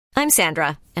I'm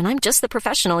Sandra, and I'm just the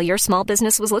professional your small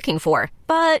business was looking for.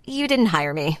 But you didn't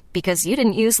hire me because you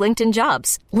didn't use LinkedIn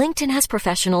Jobs. LinkedIn has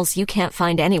professionals you can't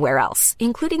find anywhere else,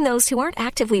 including those who aren't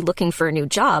actively looking for a new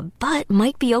job, but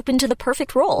might be open to the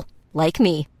perfect role, like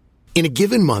me. In a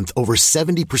given month, over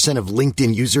 70% of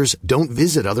LinkedIn users don't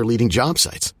visit other leading job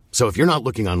sites. So if you're not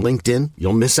looking on LinkedIn,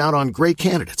 you'll miss out on great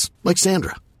candidates like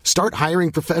Sandra. Start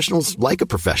hiring professionals like a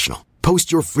professional.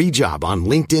 Post your free job on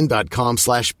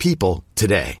linkedin.com/people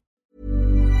today.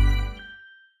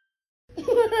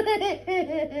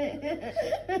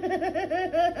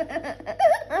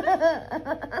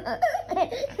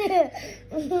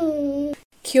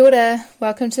 Kia ora,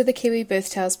 welcome to the Kiwi Birth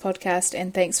Tales podcast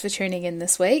and thanks for tuning in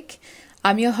this week.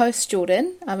 I'm your host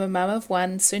Jordan. I'm a mum of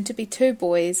one, soon to be two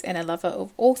boys, and a lover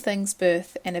of all things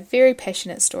birth and a very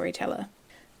passionate storyteller.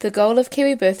 The goal of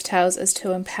Kiwi Birth Tales is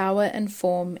to empower,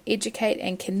 inform, educate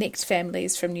and connect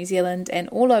families from New Zealand and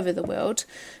all over the world,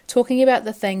 talking about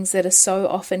the things that are so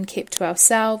often kept to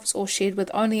ourselves or shared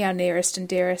with only our nearest and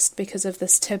dearest because of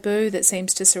this taboo that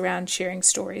seems to surround sharing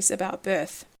stories about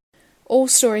birth. All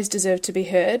stories deserve to be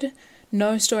heard,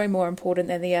 no story more important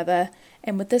than the other,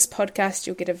 and with this podcast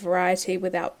you'll get a variety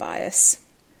without bias.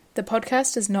 The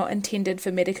podcast is not intended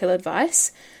for medical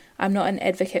advice. I'm not an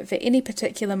advocate for any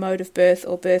particular mode of birth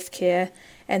or birth care,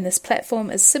 and this platform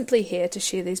is simply here to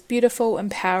share these beautiful,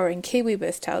 empowering Kiwi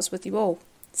birth tales with you all.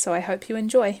 So I hope you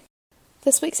enjoy.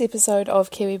 This week's episode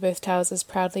of Kiwi Birth Tales is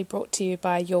proudly brought to you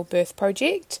by Your Birth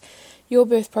Project. Your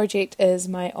Birth Project is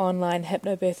my online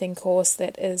hypnobirthing course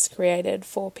that is created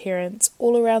for parents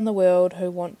all around the world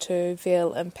who want to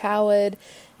feel empowered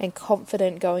and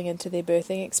confident going into their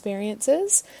birthing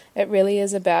experiences. It really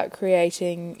is about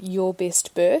creating your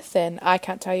best birth, and I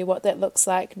can't tell you what that looks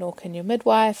like, nor can your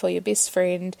midwife or your best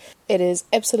friend. It is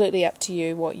absolutely up to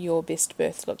you what your best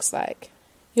birth looks like.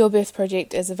 Your Birth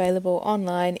Project is available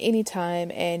online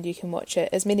anytime and you can watch it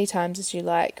as many times as you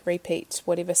like, repeat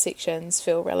whatever sections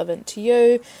feel relevant to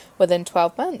you within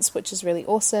 12 months, which is really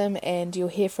awesome. And you'll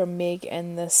hear from Meg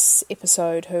in this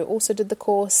episode, who also did the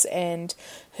course, and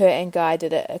her and Guy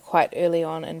did it quite early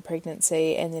on in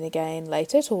pregnancy and then again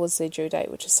later towards their due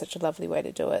date, which is such a lovely way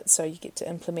to do it. So you get to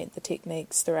implement the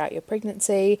techniques throughout your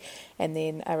pregnancy and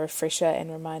then a refresher and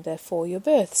reminder for your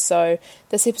birth. So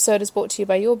this episode is brought to you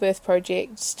by Your Birth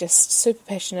Project. Just super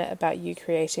passionate about you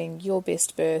creating your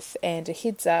best birth, and a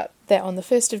heads up that on the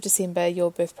 1st of December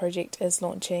Your Birth Project is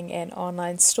launching an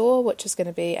online store which is going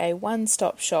to be a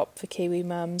one-stop shop for Kiwi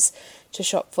mums to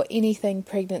shop for anything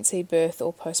pregnancy, birth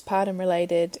or postpartum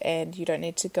related, and you don't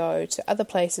need to go to other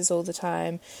places all the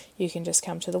time. You can just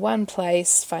come to the one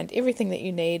place, find everything that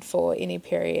you need for any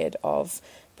period of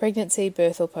pregnancy,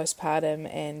 birth or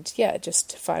postpartum, and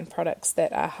just find products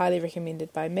that are highly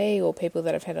recommended by me or people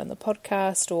that I've had on the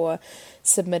podcast or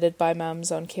submitted by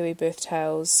mums on Kiwi Birth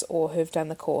Tales or who've done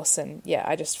the course. And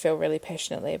I just feel really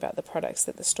passionately about the products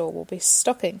that the store will be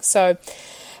stocking. So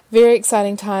very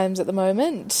exciting times at the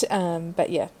moment.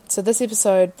 So this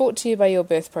episode brought to you by Your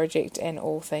Birth Project and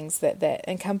all things that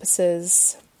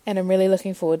encompasses. And I'm really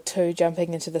looking forward to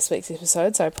jumping into this week's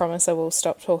episode, so I promise I will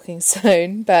stop talking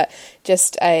soon, but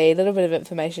just a little bit of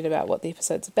information about what the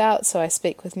episode's about. So I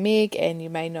speak with Meg, and you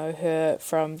may know her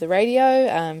from the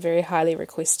radio, very highly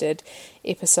requested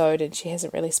episode, and she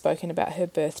hasn't really spoken about her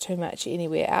birth too much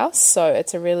anywhere else, so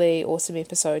it's a really awesome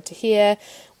episode to hear.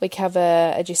 We cover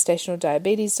a gestational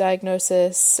diabetes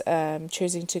diagnosis,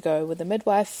 choosing to go with a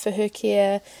midwife for her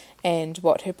care, and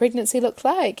what her pregnancy looked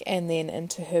like, and then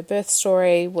into her birth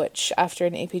story, which after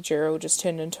an epidural just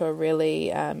turned into a really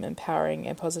empowering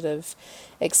and positive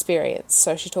experience.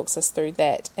 So she talks us through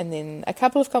that, and then a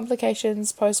couple of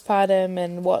complications postpartum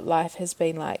and what life has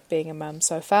been like being a mum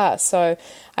so far. So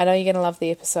I know you're going to love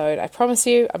the episode. I promise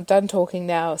you. I'm done talking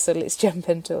now, so let's jump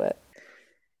into it.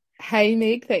 Hey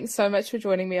Meg, thanks so much for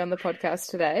joining me on the podcast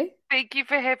today. Thank you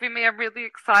for having me. I'm really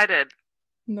excited.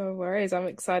 No worries, I'm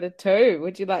excited too.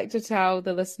 Would you like to tell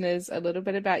the listeners a little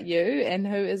bit about you and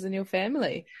who is in your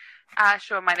family?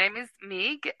 Sure. My name is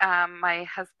Meg. My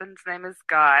husband's name is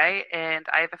Guy, and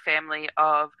I have a family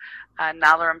of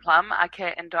Nala and Plum, a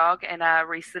cat and dog, and a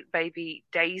recent baby,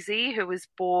 Daisy, who was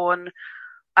born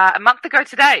a month ago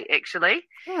today, actually.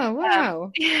 Oh,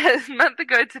 wow. Yes, a month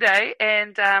ago today.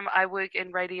 And I work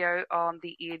in radio on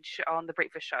The Edge on The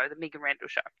Breakfast Show, the Megan Randall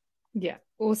Show. Yeah,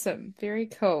 awesome. Very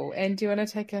cool. And do you want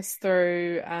to take us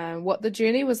through what the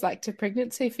journey was like to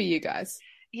pregnancy for you guys?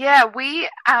 Yeah, we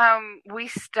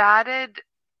started,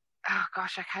 oh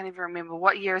gosh, I can't even remember.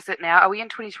 What year is it now? Are we in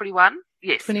 2021?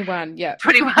 Yes. 21, yeah.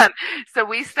 21. So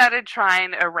we started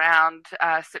trying around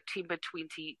September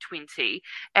 2020.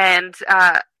 And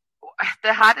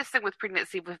the hardest thing with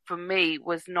pregnancy for me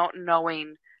was not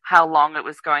knowing how long it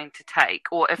was going to take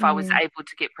or if I was able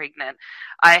to get pregnant.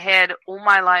 I had all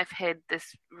my life had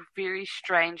this very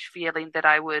strange feeling that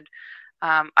I would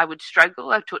struggle.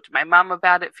 I've talked to my mum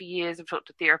about it for years. I've talked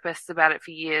to therapists about it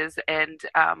for years. And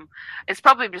it's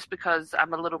probably just because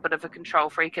I'm a little bit of a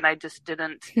control freak and I just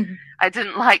I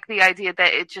didn't like the idea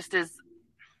that it just is.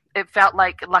 It felt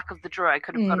like luck of the draw. I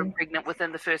could have gotten pregnant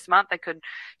within the first month. I could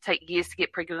take years to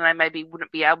get pregnant and I maybe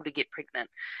wouldn't be able to get pregnant.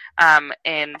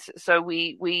 And so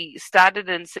we started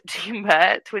in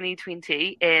September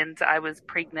 2020 and I was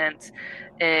pregnant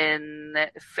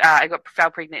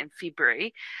fell pregnant in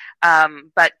February.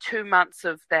 But 2 months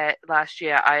of that last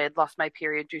year, I had lost my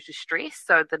period due to stress.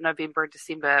 So the November and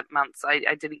December months,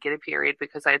 I didn't get a period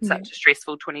because I had such a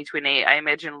stressful 2020. I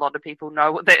imagine a lot of people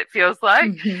know what that feels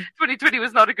like. 2020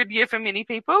 was not a good year for many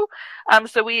people.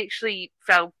 So we actually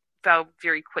fell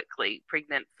very quickly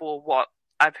pregnant for what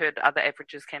I've heard other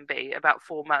averages can be, about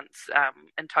 4 months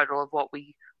in total of what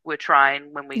we were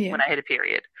trying when I had a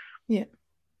period. Yeah.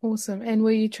 Awesome. And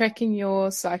were you tracking your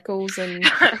cycles and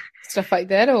stuff like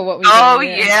that, or what were you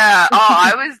doing there? Yeah.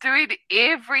 I was doing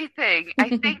everything.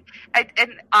 I think,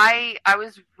 I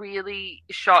was really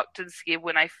shocked and scared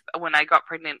when I got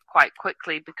pregnant quite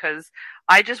quickly because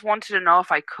I just wanted to know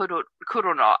if I could or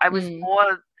not. I was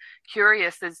more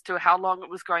curious as to how long it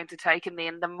was going to take, and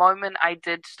then the moment I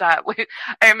did start,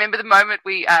 I remember the moment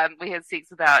we had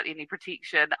sex without any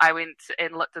protection. I went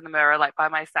and looked in the mirror like by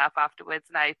myself afterwards,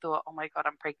 and I thought, oh my god,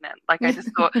 I'm pregnant. Like I just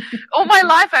thought, all my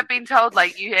life I've been told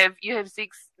like you have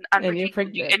sex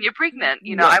unprotected and you're pregnant.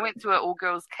 You know, I went to an all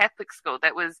girls Catholic school.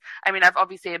 That was, I mean, I've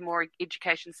obviously had more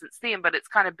education since then, but it's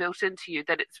kind of built into you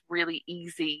that it's really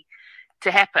easy to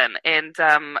happen. And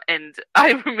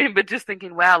I remember just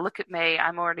thinking, wow, look at me,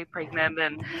 I'm already pregnant,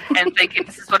 and thinking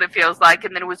this is what it feels like.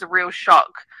 And then it was a real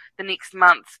shock the next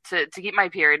month to get my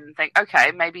period and think,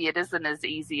 okay, maybe it isn't as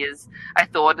easy as I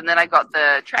thought. And then I got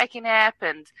the tracking app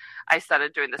and I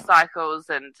started doing the cycles,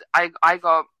 and I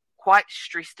got quite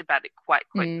stressed about it quite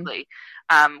quickly,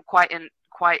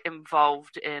 quite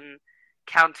involved in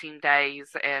counting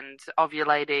days and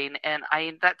ovulating, and I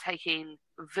ended up taking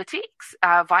Vitex.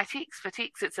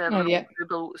 It's a little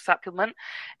herbal supplement,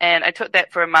 and I took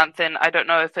that for a month, and I don't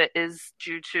know if it is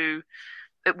due to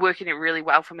it working really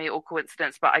well for me or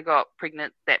coincidence, but I got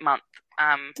pregnant that month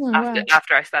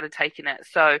after I started taking it.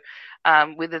 So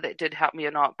whether that did help me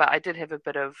or not, but I did have a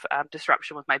bit of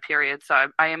disruption with my period,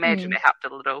 so I imagine it helped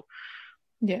a little.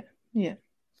 Yeah.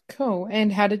 Cool.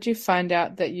 And how did you find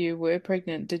out that you were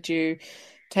pregnant? Did you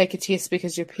take a test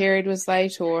because your period was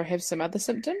late or have some other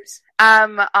symptoms?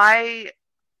 I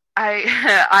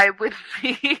would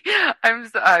be.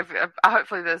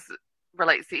 Hopefully this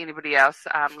relates to anybody else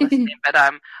listening, but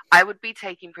I would be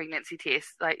taking pregnancy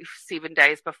tests like 7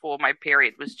 days before my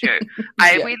period was due.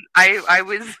 I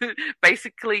was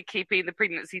basically keeping the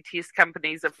pregnancy test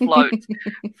companies afloat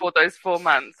for those 4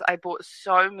 months. I bought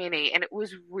so many, and it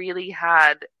was really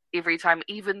hard every time,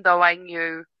 even though I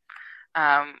knew,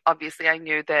 obviously I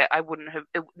knew that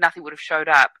nothing would have showed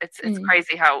up. It's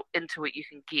crazy how into it you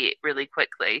can get really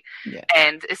quickly.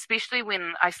 And especially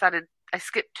when I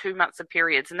skipped 2 months of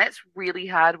periods, and that's really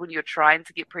hard when you're trying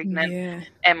to get pregnant.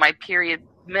 And my period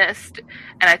missed,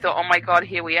 and I thought, oh my god,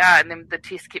 here we are. And then the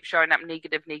test kept showing up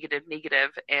negative,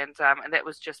 and that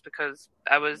was just because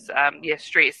I was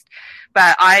stressed.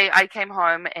 But I came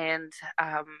home and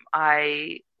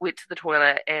I went to the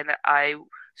toilet and I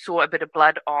saw a bit of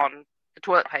blood on the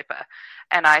toilet paper,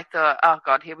 and I thought, oh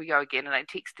god, here we go again. And I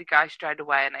texted the guy straight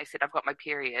away and I said, I've got my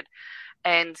period.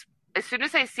 And as soon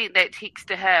as I sent that text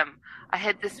to him, I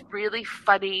had this really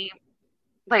funny,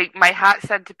 like my heart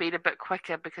started to beat a bit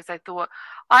quicker, because I thought,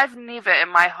 I've never in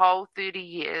my whole 30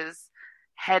 years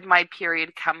had my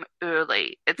period come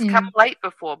early. It's come late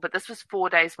before, but this was 4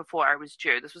 days before I was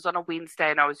due. This was on a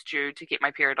Wednesday and I was due to get my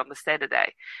period on the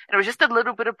Saturday. And it was just a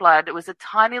little bit of blood. It was a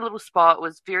tiny little spot. It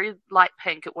was very light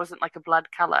pink. It wasn't like a blood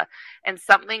color. And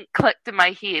something clicked in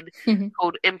my head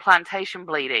called implantation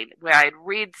bleeding, where I had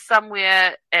read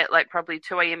somewhere at like probably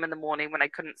 2 a.m. in the morning when I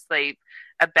couldn't sleep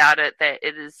about it, that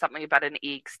it is something about an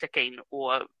egg sticking,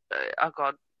 or, oh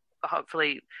God,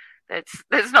 hopefully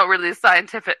that's not really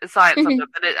science of it, but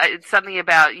it's something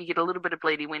about you get a little bit of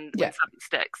bleeding when something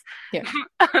sticks.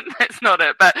 That's not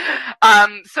it. But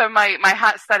so my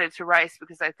heart started to race,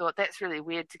 because I thought, that's really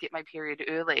weird to get my period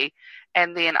early.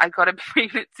 And then I got a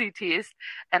pregnancy test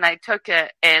and I took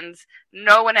it, and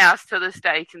no one else to this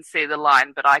day can see the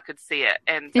line, but I could see it.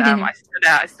 And I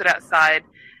stood outside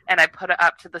and I put it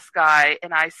up to the sky,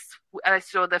 and I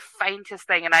saw the faintest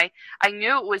thing, and I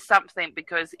knew it was something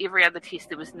because every other test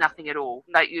there was nothing at all,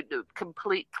 like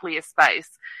complete clear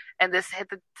space, and this had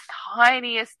the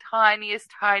tiniest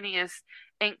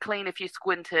inkling, if you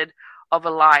squinted, of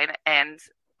a line, and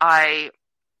I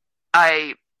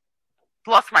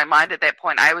lost my mind at that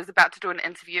point. I was about to do an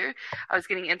interview. I was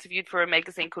getting interviewed for a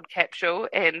magazine called Capsule,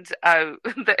 and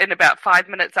in about 5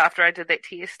 minutes after I did that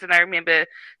test, and I remember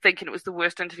thinking it was the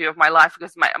worst interview of my life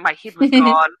because my head was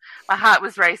gone, my heart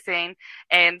was racing,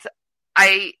 and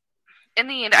in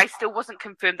the end, I still wasn't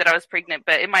confirmed that I was pregnant,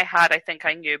 but in my heart, I think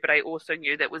I knew, but I also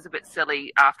knew that was a bit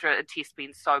silly after a test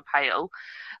being so pale.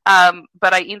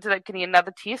 But I ended up getting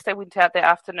another test. I went out that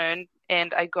afternoon,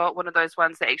 and I got one of those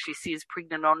ones that actually says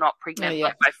pregnant or not pregnant,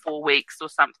 like by 4 weeks or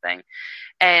something.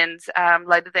 And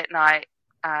later that night,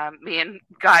 me and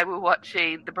Guy were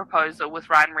watching The Proposal with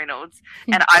Ryan Reynolds,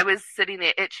 and I was sitting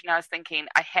there itching. I was thinking,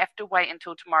 I have to wait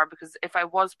until tomorrow, because if I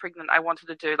was pregnant, I wanted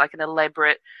to do like an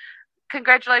elaborate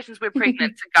congratulations, we're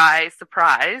pregnant to Guy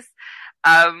surprise.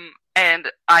 And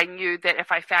I knew that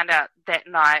if I found out that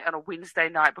night on a Wednesday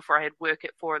night before I had work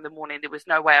at 4 a.m, there was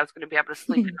no way I was going to be able to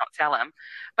sleep and not tell him.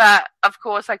 But of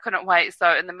course I couldn't wait.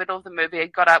 So in the middle of the movie, I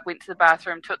got up, went to the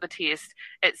bathroom, took the test.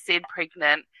 It said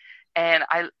pregnant. And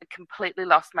I completely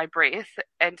lost my breath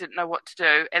and didn't know what to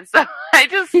do. And so I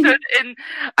just stood in,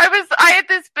 I had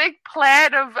this big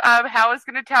plan of how I was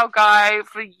going to tell Guy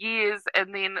for years.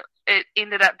 And then it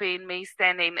ended up being me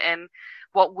standing in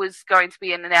what was going to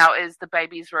be in and out is the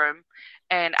baby's room,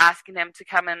 and asking him to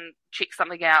come and check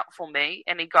something out for me.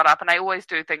 And he got up, and I always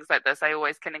do things like this. I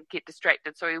always kind of get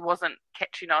distracted, so he wasn't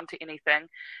catching on to anything. And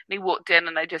he walked in,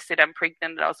 and I just said, I'm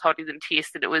pregnant, and I was holding the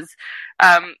test. And it was,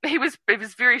 he was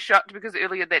very shocked, because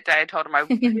earlier that day I told him I had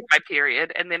my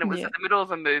period, and then it was in the middle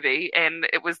of a movie, and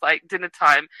it was like dinner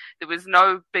time. There was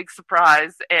no big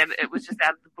surprise, and it was just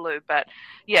out of the blue. But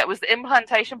yeah, it was the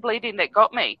implantation bleeding that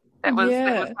got me. That was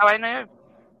how I knew.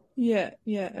 Yeah,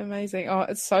 amazing. Oh,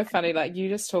 it's so funny. Like, you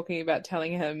just talking about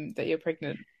telling him that you're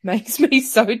pregnant makes me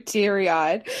so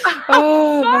teary-eyed.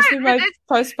 Oh, it must be my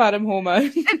postpartum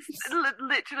hormones. It's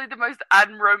literally the most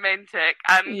unromantic,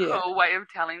 uncool way of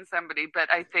telling somebody,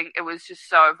 but I think it was just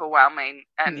so overwhelming.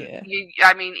 And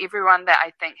everyone that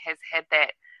I think has had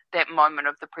that moment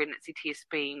of the pregnancy test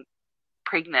being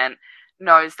pregnant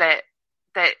knows that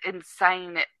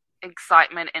insane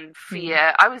excitement and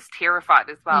fear. I was terrified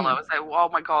as well. I was like, oh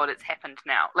my God, it's happened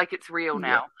now. Like, it's real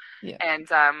now. And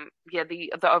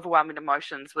the overwhelming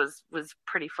emotions was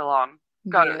pretty full on.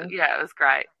 It was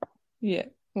great. Yeah,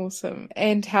 awesome.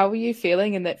 And how were you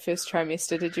feeling in that first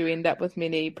trimester? Did you end up with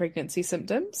many pregnancy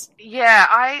symptoms? Yeah,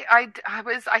 I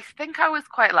think I was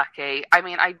quite lucky. I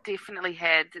mean, I definitely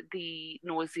had the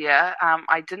nausea.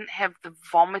 I didn't have the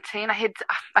vomiting. I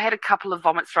had a couple of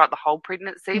vomits throughout the whole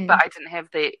pregnancy, but I didn't have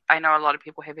I know a lot of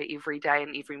people have it every day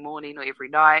and every morning or every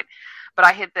night, but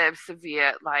I had the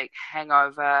severe, like,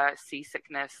 hangover,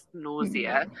 seasickness,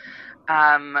 nausea.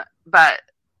 But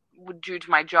due to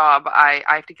my job, I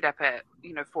have to get up at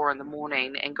 4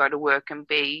 a.m. and go to work and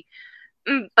be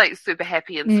like super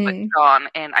happy and switched on,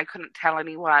 and I couldn't tell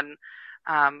anyone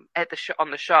on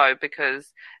the show,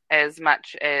 because as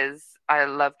much as I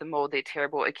love them all, they're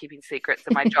terrible at keeping secrets,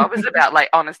 and my job is about like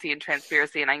honesty and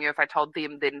transparency, and I knew if I told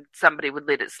them, then somebody would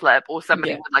let it slip, or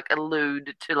somebody would like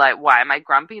allude to like, why am I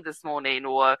grumpy this morning,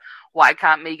 or why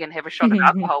can't Megan have a shot of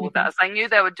alcohol with us? I knew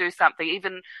they would do something,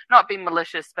 even not being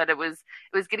malicious, but it was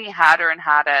getting harder and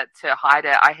harder to hide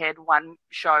it. I had one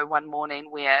show one morning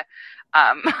where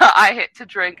I had to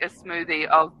drink a smoothie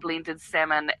of blended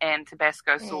salmon and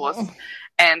Tabasco sauce,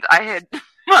 and I had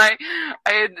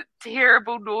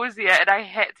terrible nausea, and I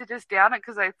had to just down it,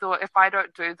 because I thought, if I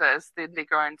don't do this, then they're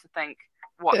going to think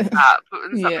what's up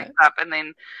and something's up. And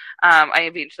then I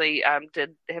eventually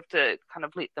did have to kind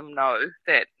of let them know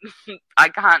that I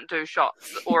can't do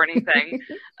shots or anything.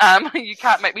 You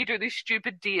can't make me do these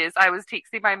stupid dares. I was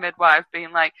texting my midwife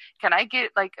being like, can I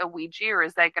get like a wedgie, or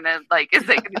is that gonna do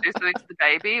something to the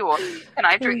baby, or can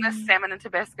I drink this salmon and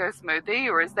Tabasco smoothie,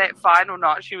 or is that fine or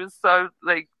not? She was so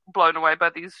like blown away by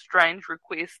these strange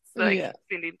requests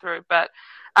sending through. But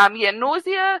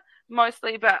nausea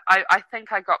mostly, but I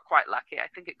think I got quite lucky. I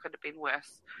think it could have been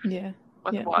worse.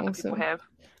 With what other people have.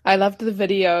 I loved the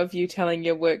video of you telling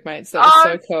your workmates. That was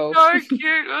so cool. So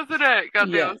cute, wasn't it?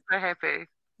 God, I was so happy.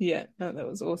 Yeah, no, that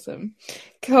was awesome.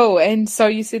 Cool. And so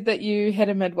you said that you had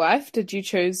a midwife. Did you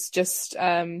choose just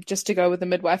to go with a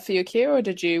midwife for your care, or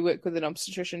did you work with an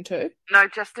obstetrician too? No,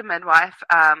 just a midwife.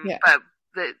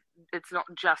 But it's not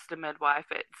just a midwife.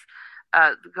 It's,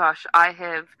 I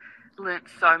have learnt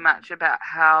so much about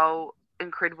how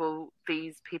incredible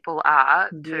these people are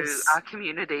to Yes. our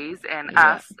communities and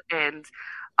Yeah. us. And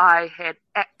I had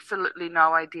absolutely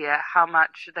no idea how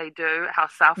much they do, how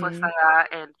selfless they are,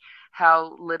 and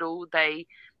how little they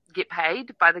get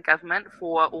paid by the government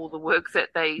for all the work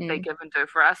that they give and do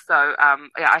for us. So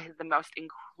yeah, I had the most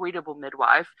incredible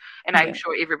midwife, and I'm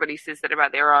sure everybody says that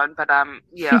about their own, but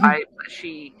yeah, I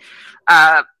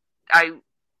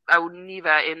would never,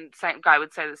 and same guy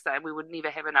would say the same, we would never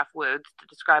have enough words to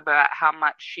describe about how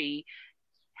much she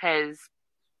has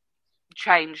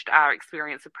changed our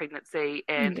experience of pregnancy,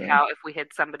 and how if we had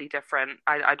somebody different,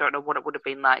 I don't know what it would have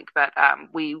been like, but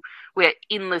we're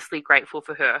endlessly grateful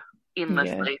for her.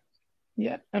 Endlessly.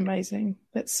 Yeah, amazing.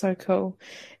 That's so cool.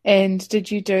 And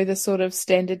did you do the sort of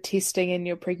standard testing in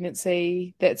your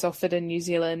pregnancy that's offered in New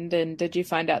Zealand, and did you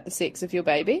find out the sex of your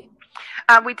baby?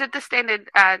 We did the standard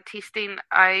testing.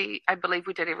 I believe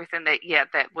we did everything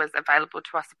that was available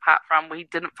to us, apart from we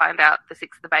didn't find out the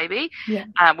sex of the baby. Yeah.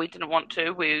 We didn't want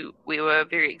to. We were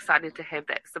very excited to have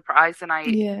that surprise, and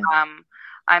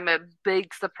I'm a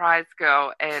big surprise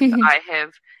girl, and I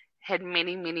have had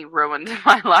many ruined in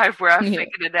my life where I've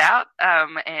figured it out,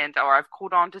 or I've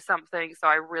caught on to something. So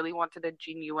I really wanted a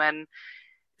genuine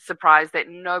surprise that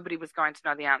nobody was going to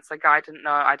know the answer. Guy didn't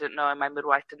know, I didn't know, and my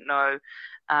midwife didn't know.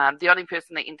 The only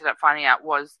person that ended up finding out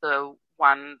was the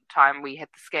one time we had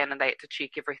the scan and they had to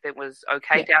check everything was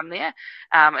okay down there.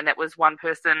 And that was one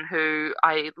person who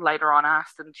I later on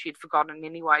asked, and she'd forgotten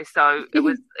anyway. So it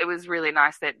was really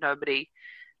nice that nobody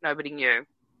knew.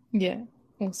 Yeah,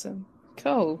 awesome.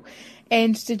 Cool.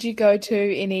 And did you go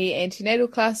to any antenatal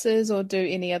classes or do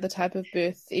any other type of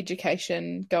birth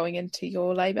education going into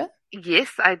your labour? Yes,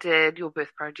 I did Your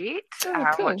Birth Project,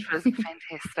 cool. which was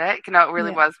fantastic. No, it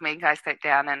really was. Me and Guy sat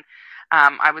down, and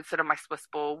I would sit on my Swiss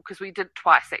ball, because we did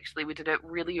twice actually. We did it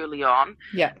really early on,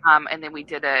 and then we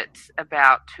did it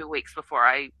about 2 weeks before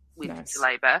I went into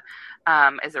labour,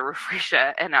 as a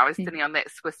refresher. And I was sitting on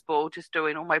that Swiss ball, just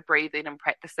doing all my breathing and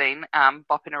practicing,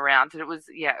 bopping around, and it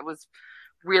was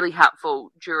really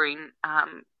helpful during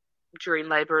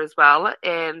labour as well.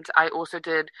 And I also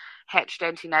did hatched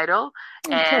antenatal,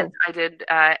 and cool. I did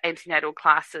antenatal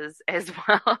classes as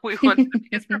well. We wanted to be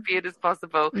as prepared as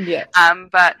possible.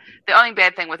 But the only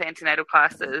bad thing with antenatal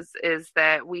classes is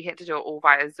that we had to do it all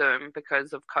via Zoom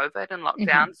because of COVID and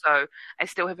lockdown. So I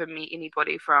still haven't met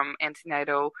anybody from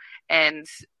antenatal, and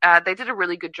they did a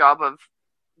really good job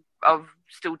of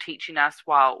still teaching us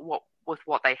with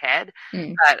what they had,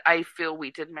 but I feel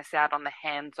we did miss out on the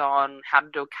hands-on, how to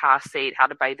do a car seat, how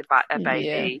to bathe a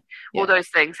baby, all those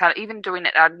things. Even doing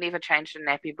it, I'd never changed a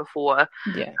nappy before.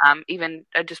 Even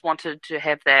I just wanted to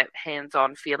have that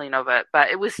hands-on feeling of it,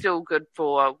 but it was still good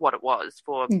for what it was,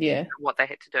 for what they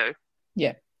had to do.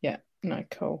 No,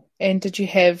 cool. And did you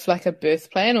have like a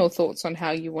birth plan or thoughts on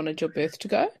how you wanted your birth to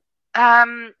go?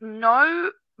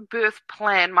 No birth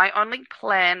plan. My only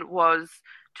plan was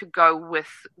to go with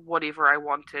whatever I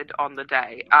wanted on the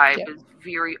day. I was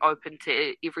very open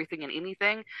to everything and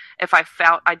anything. If I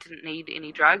felt I didn't need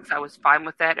any drugs, I was fine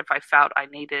with that. If I felt I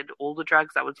needed all the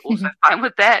drugs, I was also fine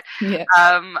with that.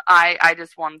 I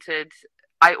just wanted,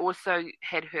 I also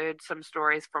had heard some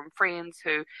stories from friends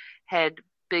who had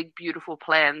big, beautiful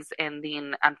plans, and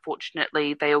then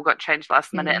unfortunately they all got changed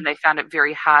last minute, and they found it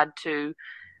very hard to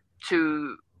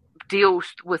deal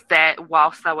with that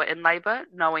whilst they were in labour,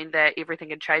 knowing that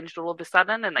everything had changed all of a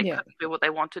sudden and they couldn't do what they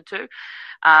wanted to.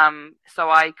 So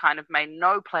I kind of made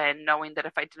no plan, knowing that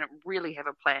if I didn't really have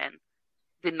a plan,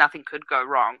 then nothing could go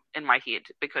wrong in my head,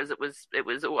 because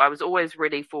I was always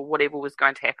ready for whatever was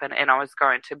going to happen, and I was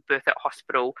going to birth at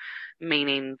hospital,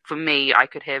 meaning for me I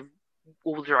could have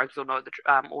all the drugs or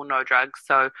no drugs.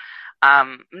 So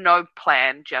no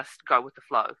plan, just go with the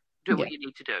flow. Do what you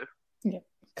need to do. Yeah,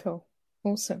 cool.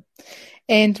 Awesome.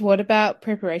 And what about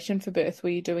preparation for birth? Were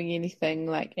you doing anything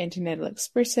like antenatal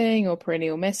expressing or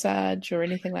perineal massage or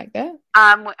anything like that?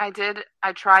 I did.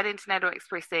 I tried antenatal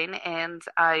expressing, and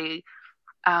I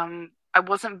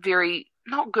wasn't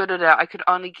not good at it. I could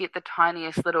only get the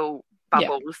tiniest little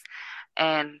bubbles,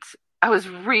 and I was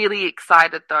really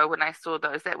excited though when I saw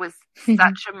those. That was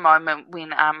such a moment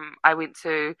when I went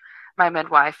to my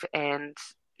midwife, and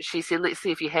she said, "Let's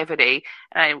see if you have any."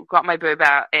 And I got my boob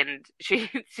out, and she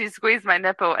squeezed my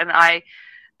nipple, and I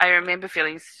remember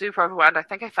feeling super overwhelmed. I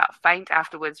think I felt faint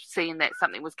afterwards, seeing that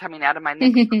something was coming out of my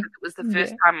nipple. Because it was the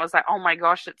first time I was like, "Oh my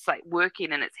gosh, it's like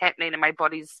working and it's happening, and my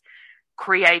body's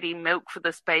creating milk for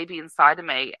this baby inside of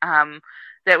me."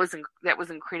 That was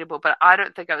incredible, but I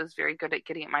don't think I was very good at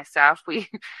getting it myself.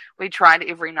 We tried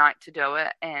every night to do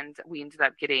it, and we ended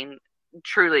up getting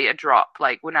truly a drop.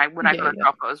 Like when I got a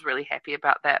drop, I was really happy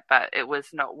about that, but it was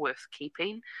not worth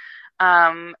keeping.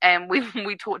 And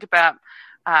we talked about,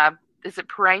 is it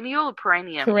perineal or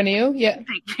perineum? Perennial, yeah.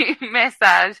 Thank you.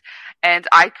 Massage. And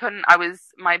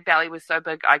my belly was so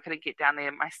big, I couldn't get down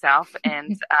there myself.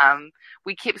 And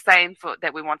we kept saying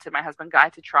that we wanted my husband Guy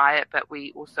to try it, but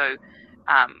we also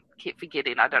kept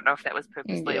forgetting. I don't know if that was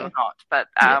purposely or not, but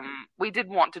we did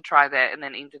want to try that and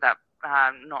then ended up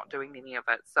not doing any of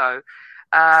it. So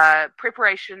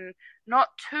preparation, not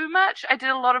too much. I did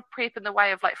a lot of prep in the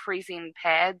way of like freezing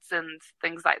pads and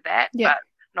things like that, but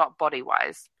not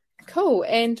body-wise. Cool.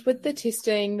 And with the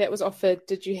testing that was offered,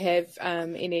 did you have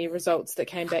any results that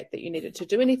came back that you needed to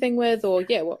do anything with, or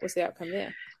what was the outcome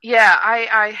there? Yeah,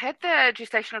 I had the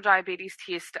gestational diabetes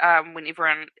test when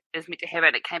everyone is meant to have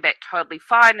it. It came back totally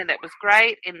fine, and that was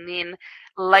great. And then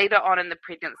later on in the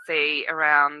pregnancy,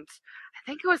 I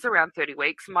think it was around 30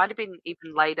 weeks, might have been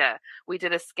even later, we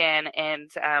did a scan, and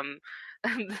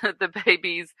the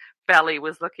baby's belly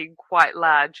was looking quite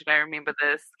large. And I remember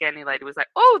the scanning lady was like,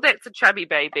 "Oh, that's a chubby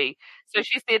baby." So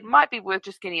she said, might be worth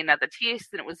just getting another test.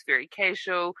 And it was very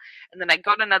casual. And then I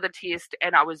got another test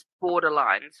and I was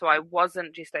borderline. So I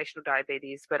wasn't gestational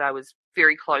diabetes, but I was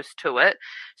very close to it.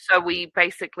 So we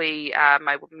basically,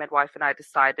 my midwife and I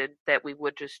decided that we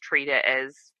would just treat it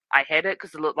as I had it,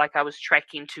 because it looked like I was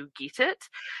tracking to get it.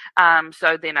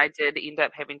 So then I did end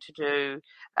up having to do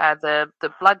the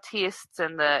blood tests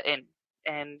and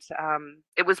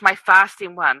it was my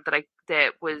fasting one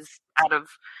that was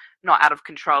not out of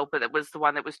control, but it was the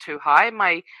one that was too high.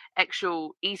 My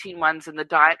actual eating ones and the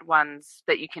diet ones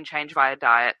that you can change via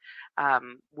diet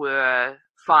were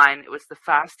fine. It was the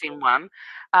fasting one.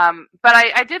 But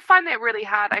I did find that really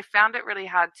hard. I found it really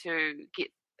hard to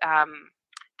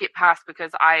get past,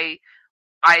 because I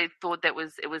thought it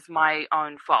was my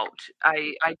own fault.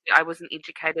 I wasn't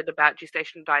educated about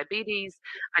gestational diabetes.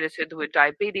 I just heard the word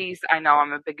diabetes. I know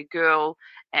I'm a bigger girl,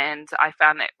 and I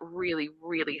found that really,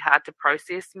 really hard to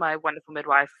process. My wonderful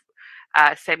midwife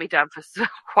sat me down for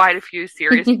quite a few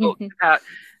serious talks about,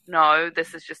 no,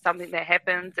 this is just something that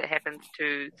happens. It happens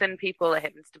to thin people. It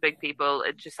happens to big people.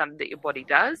 It's just something that your body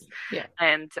does. Yeah.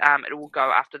 And it will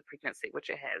go after the pregnancy, which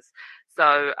it has.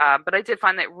 So, but I did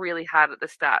find that really hard at the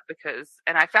start,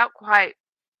 and I felt quite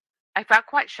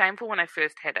shameful when I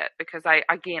first had it, because I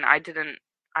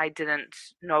didn't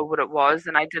know what it was,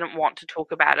 and I didn't want to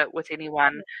talk about it with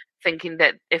anyone, thinking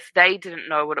that if they didn't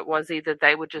know what it was either,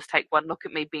 they would just take one look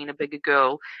at me being a bigger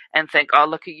girl and think, oh,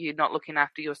 look at you not looking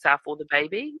after yourself or the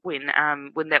baby, when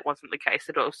that wasn't the case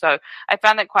at all. So I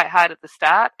found that quite hard at the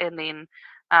start, and then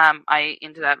I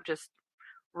ended up just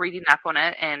reading up on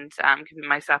it and giving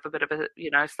myself a bit of a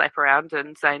slap around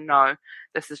and saying, no,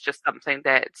 this is just something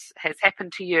that has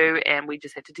happened to you, and we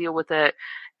just had to deal with it.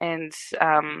 And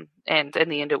in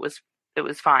the end, it was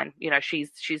fine.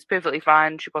 She's perfectly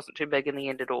fine. She wasn't too big in the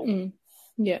end at all.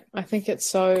 Yeah, I think it's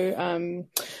so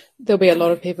there'll be a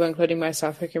lot of people, including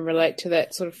myself, who can relate to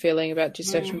that sort of feeling about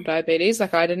gestational diabetes.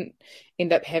 Like, I didn't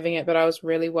end up having it, but I was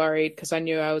really worried because I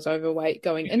knew I was overweight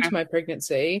going into my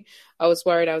pregnancy. I was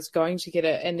worried I was going to get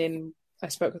it, and then I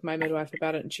spoke with my midwife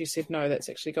about it, and she said, no, that's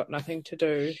actually got nothing to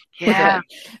do with it.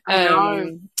 I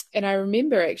know. And I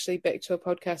remember actually back to a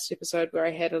podcast episode where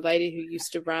I had a lady who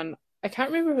used to run, I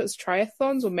can't remember if it was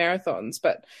triathlons or marathons,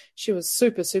 but she was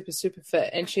super, super, super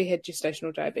fit, and she had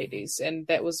gestational diabetes. And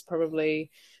that was probably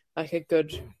like a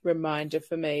good reminder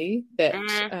for me that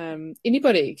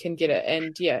anybody can get it.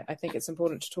 And yeah, I think it's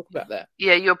important to talk about that.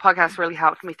 Yeah, your podcast really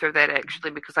helped me through that,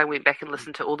 actually, because I went back and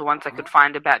listened to all the ones I could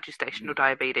find about gestational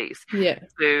diabetes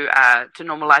to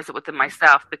normalize it within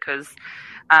myself, because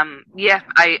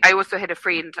I also had a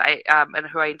friend and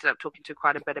who I ended up talking to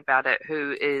quite a bit about it,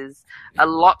 who is a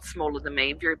lot smaller than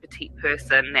me, very petite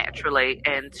person naturally,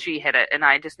 and she had it, and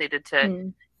I just needed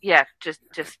to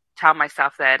just tell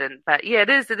myself that. But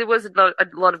there was a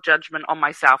lot of judgment on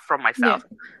myself from myself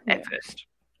at first.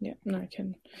 Yeah, no,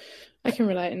 I can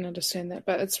relate and understand that,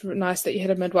 but it's nice that you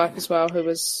had a midwife as well who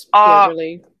was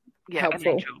really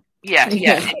helpful. Yeah,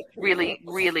 really,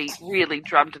 really, really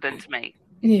drummed it into me.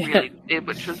 Really,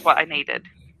 which was what I needed.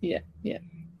 Yeah,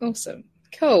 awesome,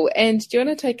 cool. And do you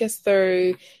want to take us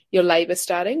through your labour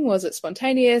starting? Was it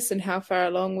spontaneous, and how far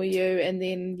along were you? And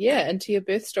then into your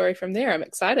birth story from there. I'm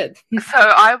excited. So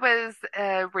I was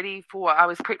I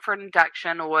was prepped for an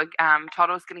induction, or told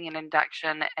I was getting an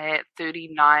induction at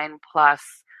 39 plus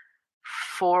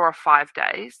 4 or 5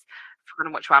 days.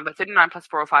 Forgotten which one, but 39 plus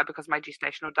 4 or 5, because of my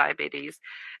gestational diabetes,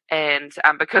 and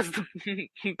because the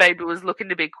baby was looking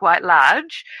to be quite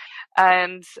large,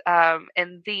 and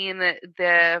then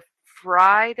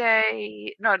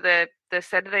the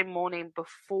Saturday morning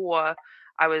before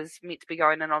I was meant to be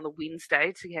going in on the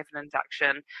Wednesday to have an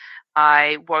induction,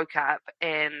 I woke up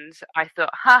and I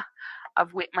thought,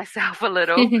 I've wet myself a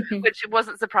little, which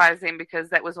wasn't surprising because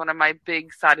that was one of my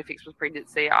big side effects with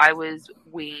pregnancy. I was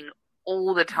weeing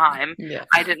all the time. Yeah.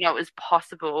 I didn't know it was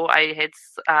possible. I had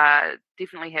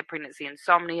definitely had pregnancy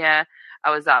insomnia.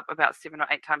 I was up about 7 or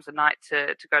 8 times a night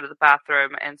to go to the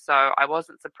bathroom. And so I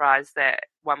wasn't surprised that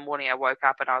one morning I woke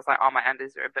up and I was like, oh, my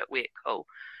undies are a bit wet. Cool.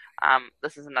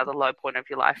 This is another low point of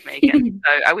your life, Megan.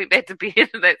 So I went back to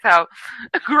bed, and that's how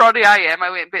groggy I am.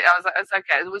 I went to bed. I was like, it's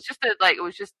okay. It was just it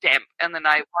was just damp. And then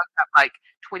I woke up like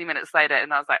 20 minutes later,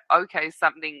 and I was like, okay,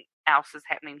 something else is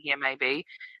happening here, maybe.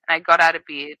 And I got out of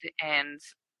bed, and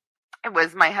it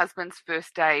was my husband's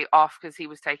first day off because he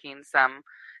was taking some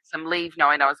leave,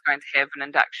 knowing I was going to have an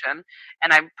induction.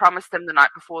 And I promised him the night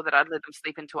before that I'd let him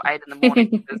sleep until 8 in the morning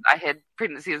because I had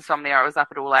pregnancy insomnia. I was up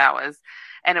at all hours,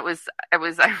 and it was.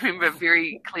 I remember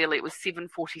very clearly. It was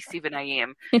 7:47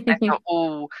 a.m. I thought,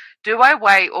 oh, do I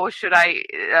wait or should I?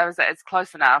 I was like, it's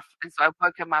close enough. And so I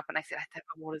woke him up and I said, I think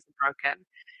my waters are broken,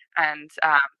 and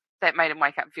that made him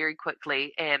wake up very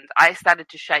quickly, and I started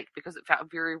to shake because it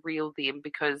felt very real then,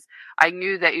 because I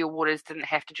knew that your waters didn't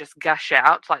have to just gush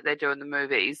out like they do in the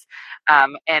movies.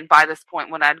 And by this point,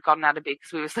 when I'd gotten out of bed,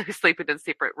 because we were sleeping in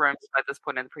separate rooms by this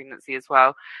point in the pregnancy as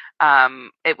well,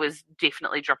 it was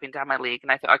definitely dropping down my leg,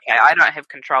 and I thought, okay, I don't have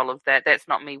control of that. That's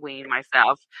not me weeing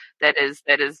myself. That is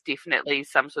definitely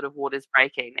some sort of waters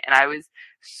breaking, and I was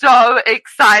so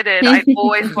excited. I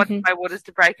always wanted my waters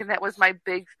to break, and that was my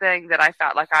big thing that I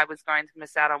felt like I was going to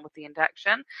miss out on with the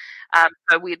induction.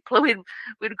 So we'd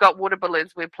got water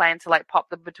balloons. We'd planned to like pop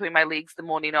them between my legs the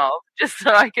morning of, just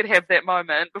so I could have that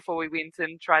moment before we went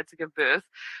and tried to give birth.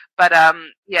 But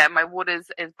yeah, my waters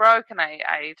is broke, and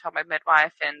I told my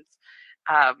midwife, and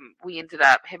we ended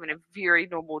up having a very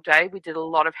normal day. We did a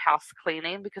lot of house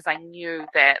cleaning because I knew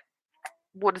that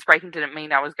waters breaking didn't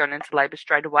mean I was going into labour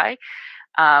straight away.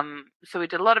 So we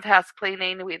did a lot of house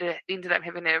cleaning. We ended up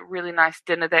having a really nice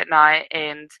dinner that night,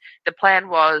 and the plan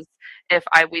was, if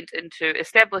I went into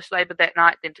established labour that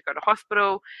night, then to go to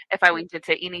hospital. If I went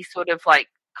into any sort of like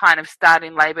kind of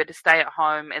starting labour, to stay at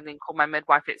home and then call my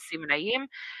midwife at 7 a.m.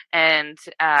 And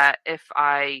if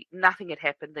nothing had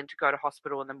happened, then to go to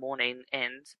hospital in the morning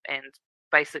and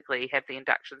basically have the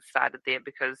induction started there,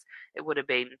 because it would have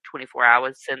been 24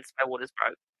 hours since my waters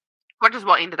broke. Which is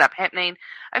what ended up happening.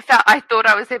 I thought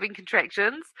I was having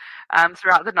contractions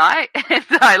throughout the night, and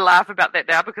I laugh about that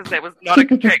now because that was not a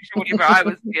contraction whatever I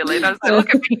was feeling. I was like,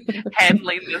 look at me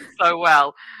handling this so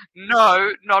well.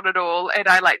 No, not at all. And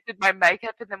I like did my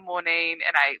makeup in the morning,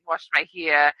 and I washed my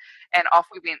hair, and off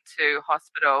we went to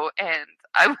hospital. And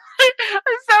I was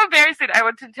so embarrassing. I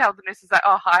wanted to tell the nurses like,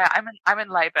 oh hi, I'm in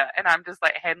labour, and I'm just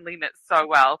like handling it so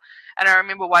well. And I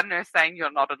remember one nurse saying,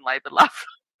 "You're not in labour, love."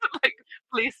 Like,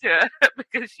 bless her,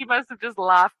 because she must have just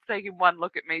laughed, taking one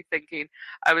look at me, thinking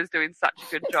I was doing such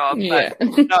a good job. Yeah. But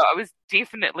no, I was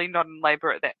definitely not in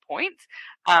labour at that point.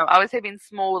 I was having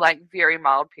small, like very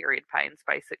mild period pains,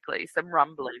 basically, some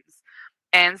rumblings.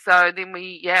 And so then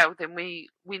we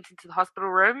went into the hospital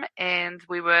room, and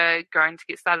we were going to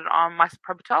get started on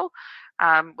misoprostol,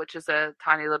 which is a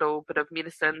tiny little bit of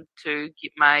medicine to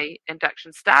get my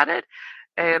induction started.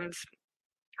 And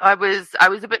I was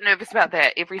a bit nervous about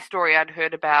that. Every story I'd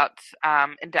heard about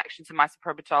inductions in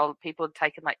misoprostol, people had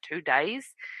taken like 2 days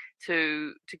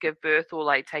to give birth, or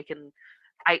like taken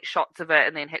 8 shots of it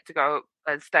and then had to go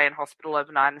and stay in hospital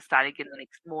overnight and start again the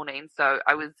next morning. So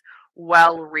I was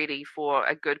well ready for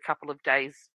a good couple of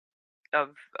days of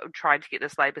trying to get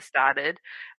this labour started,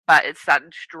 but it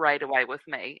started straight away with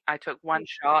me. I took one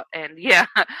shot, and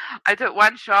I took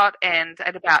one shot, and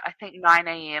at about I think 9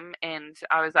 a.m. and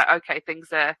I was like, okay, things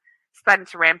are starting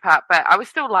to ramp up, but I was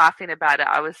still laughing about it.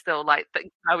 I was still like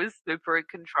thinking I was super in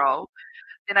control.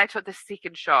 Then I took the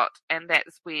second shot, and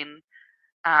that's when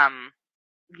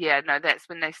that's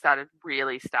when they started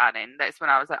really starting. That's when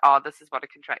I was like, oh, this is what a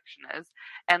contraction is.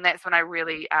 And that's when I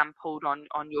really pulled on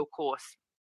your course.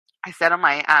 I sat on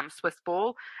my Swiss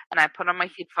ball, and I put on my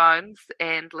headphones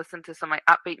and listened to some like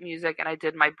upbeat music, and I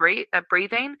did my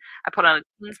breathing. I put on a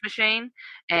Tens machine,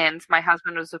 and my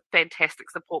husband was a fantastic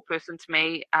support person to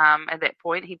me at that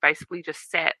point. He basically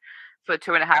just sat for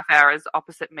 2.5 hours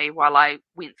opposite me while I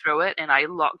went through it, and I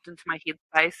locked into my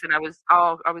headspace, and I was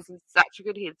in such a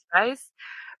good headspace.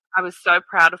 I was so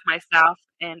proud of myself,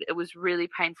 and it was really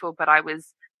painful, but I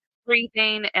was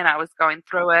breathing and I was going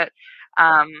through it.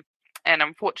 And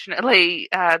unfortunately,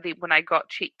 when I got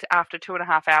checked after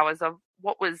 2.5 hours of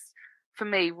what was for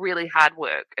me really hard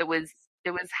work, it was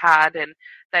hard, and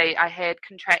I had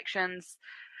contractions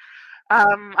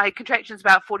My contractions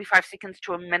about 45 seconds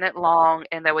to a minute long,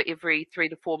 and they were every 3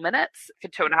 to 4 minutes for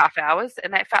 2.5 hours.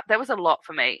 And that was a lot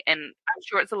for me. And I'm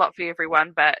sure it's a lot for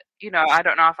everyone, but I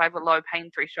don't know if I have a low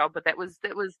pain threshold, but that was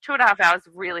 2.5 hours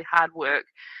of really hard work.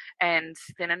 And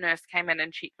then a nurse came in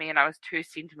and checked me, and I was 2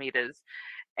 centimeters.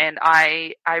 And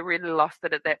I really lost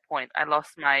it at that point. I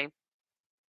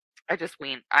just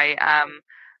went.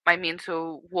 My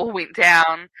mental wall went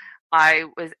down. I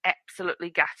was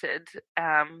absolutely gutted,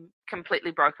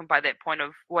 completely broken by that point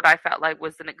of what I felt like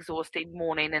was an exhausting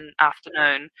morning and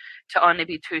afternoon to only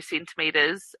be 2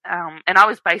 centimeters. And I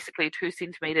was basically 2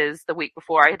 centimeters the week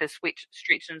before. I had a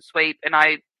stretch and sweep, and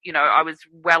I was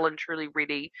well and truly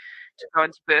ready to go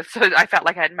into birth. So I felt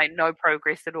like I had made no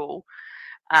progress at all.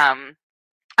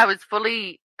 I was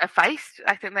fully effaced,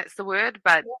 I think that's the word,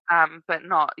 but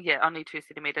not, only 2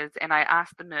 centimeters. And I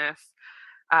asked the nurse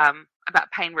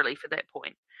about pain relief at that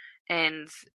point. And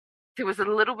there was a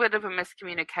little bit of a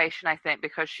miscommunication, I think,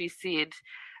 because she said,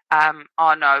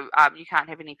 oh no, you can't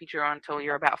have an epidural until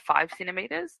you're about 5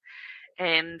 centimeters.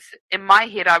 And in my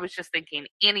head, I was just thinking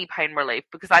any pain relief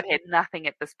because I'd had nothing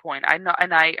at this point. I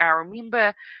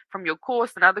remember from your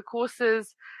course and other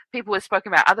courses, people have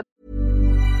spoken about other.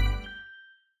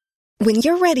 When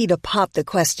you're ready to pop the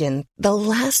question, the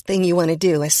last thing you want to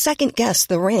do is second-guess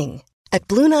the ring. At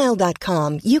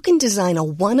BlueNile.com, you can design a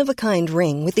one-of-a-kind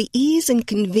ring with the ease and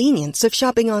convenience of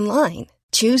shopping online.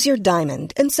 Choose your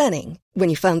diamond and setting. When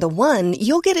you find the one,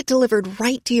 you'll get it delivered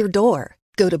right to your door.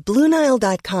 Go to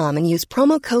BlueNile.com and use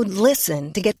promo code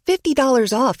LISTEN to get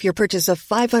 $50 off your purchase of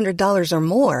 $500 or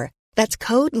more. That's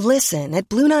code LISTEN at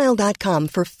BlueNile.com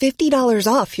for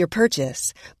 $50 off your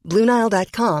purchase.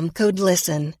 BlueNile.com, code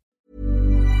LISTEN.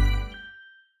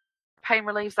 Pain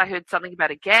reliefs. I heard something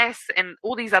about a gas and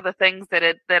all these other things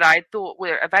that I thought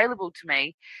were available to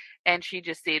me, and she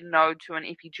just said no to an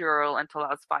epidural until I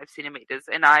was 5 centimeters.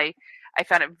 And I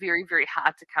found it very, very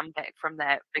hard to come back from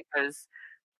that because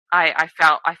I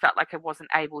felt like I wasn't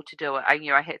able to do it. I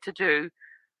knew I had to do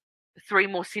 3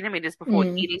 more centimeters before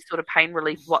any sort of pain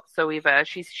relief whatsoever.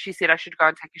 She said I should go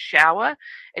and take a shower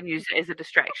and use it as a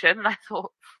distraction, and I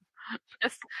thought.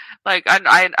 Just like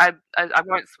I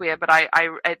won't swear, but I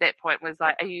at that point was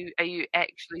like, are you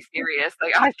actually serious?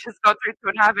 Like I've just gone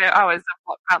through 2.5 hours of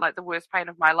what felt like the worst pain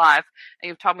of my life, and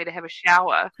you've told me to have a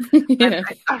shower. Yeah.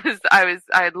 I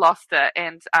had lost it,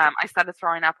 and I started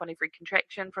throwing up on every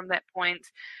contraction from that point.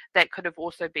 That could have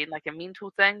also been like a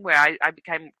mental thing where I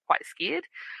became quite scared,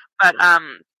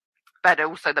 but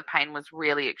also the pain was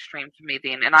really extreme for me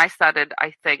then, and I started,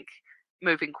 I think,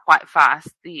 moving quite fast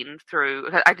then through.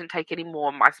 I didn't take any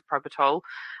more misoprostol,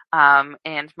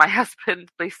 and my husband,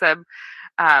 bless him,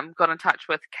 got in touch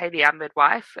with Katie, our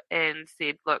midwife, and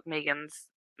said, look, Megan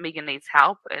needs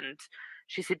help. And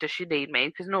she said, does she need me?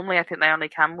 Because normally I think they only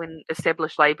come when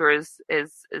established labour is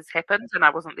happened, and I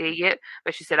wasn't there yet,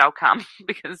 but she said I'll come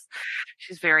because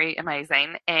she's very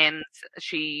amazing. And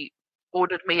she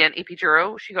ordered me an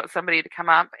epidural. She got somebody to come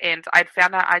up, and I'd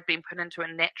found out I'd been put into a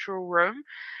natural room,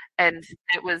 and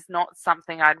it was not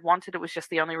something I'd wanted. It was just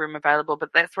the only room available. But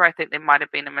that's where I think there might have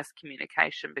been a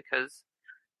miscommunication because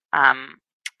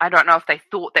I don't know if they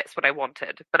thought that's what I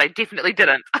wanted, but I definitely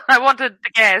didn't. I wanted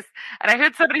the gas, and I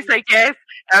heard somebody say gas.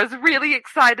 I was really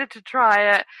excited to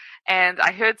try it, and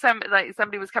I heard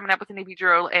somebody was coming up with an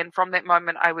epidural, and from that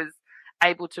moment I was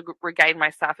able to regain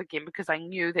myself again because I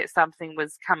knew that something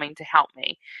was coming to help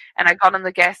me. And I got on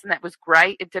the gas, and that was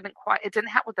great. It didn't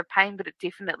help with the pain, but it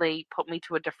definitely put me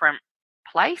to a different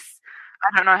place.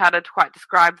 I don't know how to quite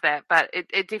describe that, but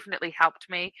it definitely helped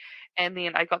me. And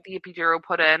then I got the epidural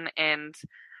put in, and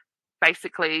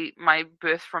basically my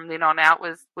birth from then on out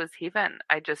was heaven.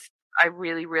 I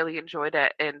really, really enjoyed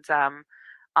it. And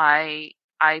I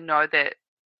know that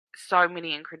so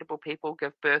many incredible people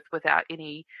give birth without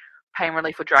any pain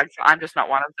relief or drugs. I'm just not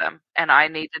one of them, and I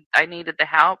needed the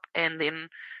help. And then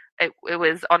it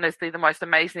was honestly the most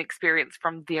amazing experience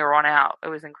from there on out. It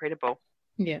was incredible.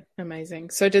 Yeah, amazing.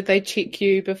 So did they check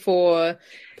you before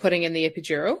putting in the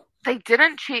epidural? They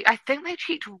didn't check. I think they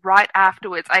checked right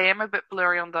afterwards. I am a bit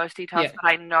blurry on those details,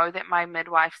 but I know that my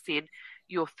midwife said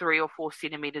you're 3 or 4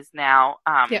 centimeters now.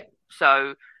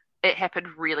 So it happened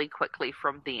really quickly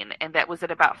from then, and that was at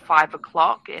about 5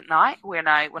 o'clock at night when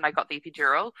I got the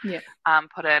epidural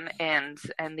put in, and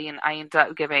then I ended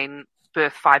up giving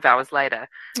birth 5 hours later.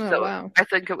 Oh, so wow. I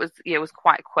think it was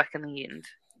quite quick in the end.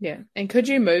 Yeah, and could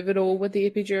you move at all with the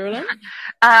epidural in?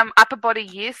 Upper body,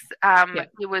 yes.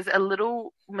 There was a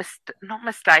little not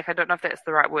mistake. I don't know if that's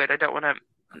the right word. I don't want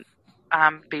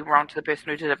to be wrong to the person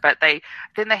who did it, but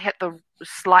then they hit the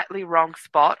slightly wrong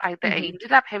spot. They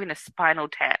ended up having a spinal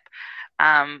tap,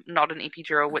 not an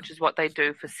epidural, which is what they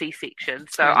do for C-section.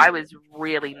 So I was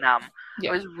really numb.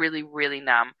 I was really, really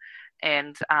numb.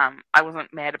 And I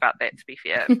wasn't mad about that, to be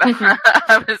fair.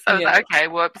 I was like, okay,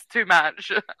 whoops, too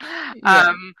much.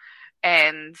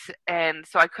 And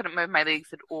so I couldn't move my legs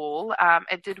at all.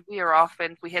 It did wear off,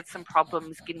 and we had some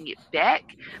problems getting it back,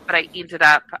 but I ended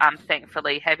up,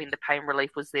 thankfully, having the pain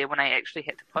relief was there when I actually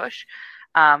had to push,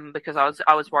 because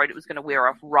I was worried it was going to wear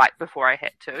off right before I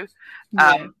had to.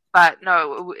 But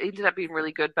no, it ended up being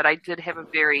really good. But I did have a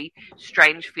very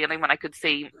strange feeling when I could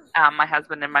see my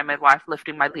husband and my midwife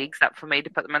lifting my legs up for me to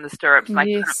put them in the stirrups, and I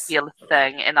couldn't feel a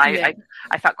thing. And I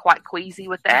felt quite queasy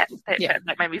with that.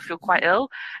 That made me feel quite ill.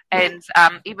 And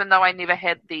even though I never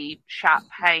had the sharp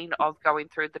pain of going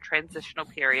through the transitional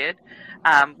period,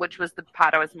 which was the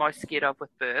part I was most scared of with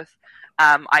birth,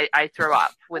 I threw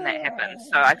up when that happened.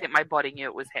 So I think my body knew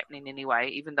it was happening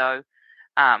anyway, even though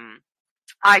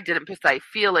I didn't per se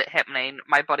feel it happening.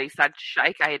 My body started to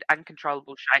shake. I had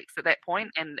uncontrollable shakes at that point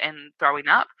and throwing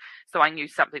up. So I knew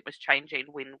something was changing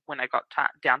when I got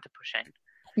down to pushing.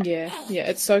 Yeah.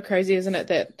 It's so crazy, isn't it,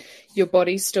 that your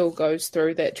body still goes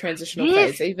through that transitional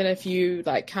phase, even if you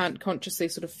like can't consciously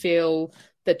sort of feel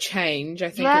the change. I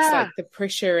think it's like the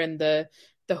pressure and the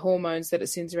hormones that it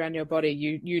sends around your body.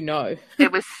 You know.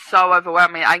 It was so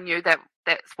overwhelming. I knew that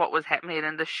that's what was happening,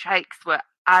 and the shakes were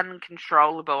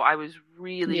uncontrollable. I was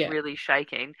really, really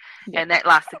shaking, and that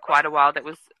lasted quite a while.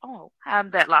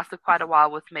 That lasted quite a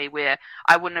while with me, where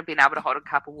I wouldn't have been able to hold a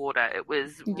cup of water. It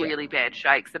was really bad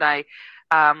shakes, and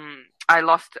I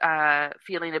lost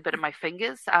feeling a bit of my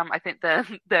fingers. I think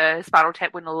the spinal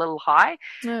tap went a little high,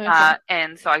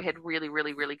 and so I had really,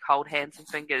 really, really cold hands and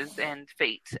fingers and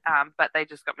feet. But they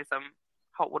just got me some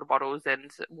hot water bottles and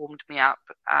warmed me up.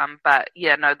 But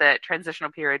the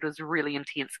transitional period was really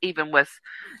intense, even with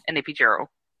an epidural.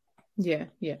 Yeah.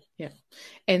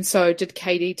 And so did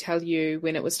Katie tell you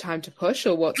when it was time to push,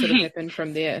 or what sort of happened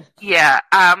from there?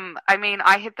 I mean,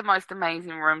 I had the most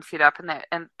amazing room set up,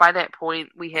 and by that point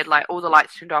we had like all the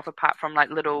lights turned off apart from like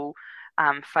little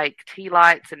fake tea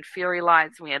lights and fairy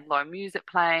lights. We had low music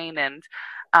playing, and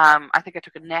I think I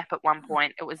took a nap at one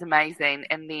point. It was amazing.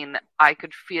 And then I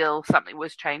could feel something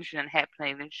was changing and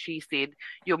happening. And she said,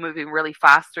 "You're moving really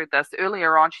fast through this."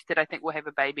 Earlier on, she said, "I think we'll have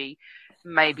a baby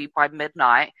maybe by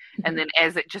midnight." And then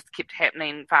as it just kept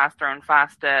happening faster and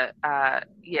faster,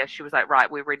 she was like,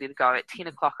 "Right, we're ready to go." At 10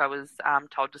 o'clock, I was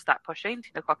told to start pushing,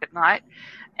 10 o'clock at night.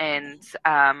 And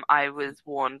I was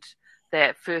warned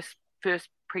that first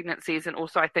pregnancies, and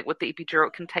also I think with the epidural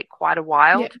it can take quite a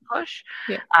while to push,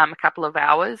 a couple of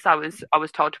hours. I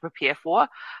was told to prepare for,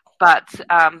 but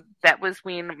that was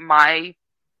when my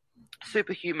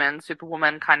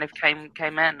superwoman kind of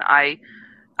came in. I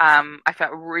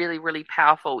felt really, really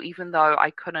powerful, even though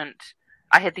I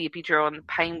had the epidural and the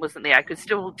pain wasn't there. I could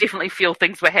still definitely feel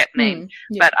things were happening,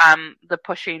 but the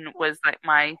pushing was like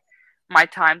my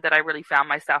time that I really found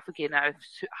myself again. I was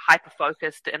hyper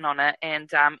focused in on it, and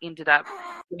ended up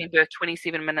giving birth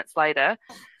 27 minutes later.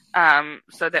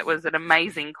 So that was an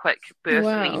amazing quick birth.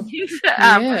 Wow. For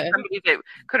somebody that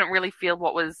couldn't really feel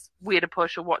where to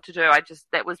push or what to do.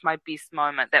 That was my best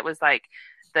moment. That was like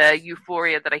the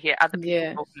euphoria that I hear other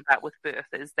people talking about with birth,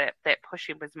 is that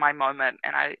pushing was my moment,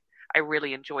 and I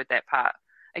really enjoyed that part.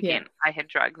 Again, I had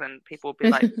drugs, and people would be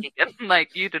like,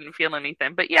 like, you didn't feel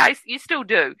anything. But you still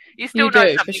do. You still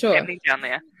know something's happening down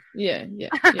there. Yeah.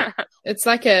 It's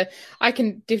like I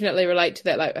can definitely relate to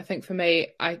that. Like, I think for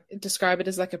me, I describe it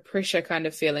as like a pressure kind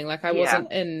of feeling. Like I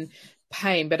wasn't in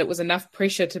pain, but it was enough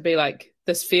pressure to be like,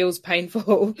 this feels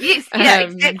painful. Yes,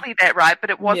 exactly that, right?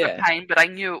 But it wasn't pain, but I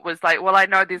knew it was like, well, I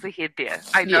know there's a head there.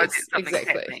 I know there's something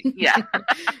happening. Yeah.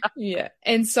 Yeah.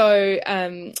 And so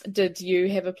did you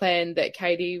have a plan that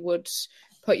Katie would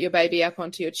put your baby up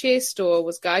onto your chest, or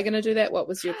was Guy going to do that? What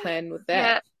was your plan with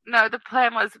that? No, the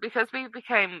plan was, because we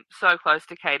became so close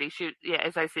to Katie, she,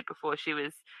 as I said before, she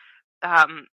was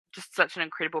just such an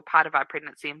incredible part of our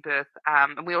pregnancy and birth.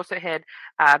 And we also had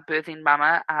birthing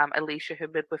mama, Alicia, her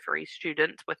midwifery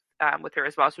student, with her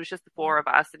as well. So it was just the four of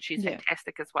us, and she's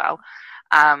fantastic as well.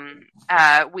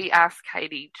 We asked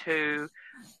Katie to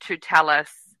tell us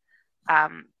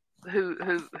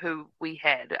who we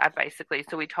had, basically.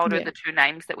 So we told her the two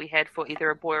names that we had for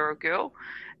either a boy or a girl,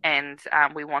 and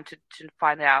we wanted to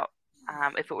find out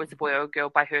if it was a boy or a girl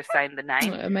by her saying the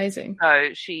name. Amazing. So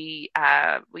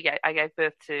I gave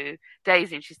birth to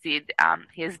Daisy, and she said,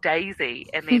 "Here's Daisy,"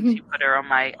 and then she put her on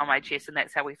my chest, and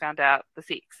that's how we found out the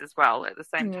sex as well at the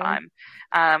same time.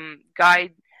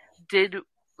 Guy did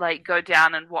like go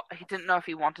down and he didn't know if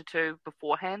he wanted to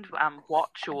beforehand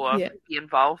watch or be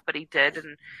involved, but he did,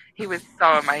 and he was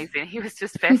so amazing. He was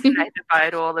just fascinated by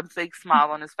it all, a big smile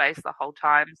on his face the whole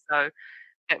time. So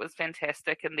it was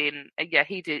fantastic. And then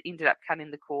he ended up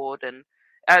cutting the cord, and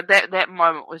that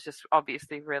moment was just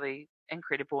obviously really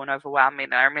incredible and overwhelming.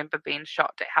 And I remember being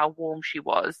shocked at how warm she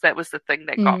was. That was the thing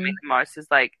that got me the most, is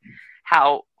like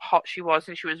how hot she was,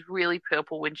 and she was really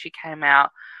purple when she came out.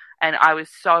 And I was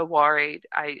so worried.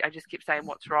 I just kept saying,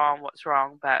 what's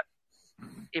wrong? But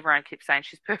everyone kept saying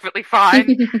she's perfectly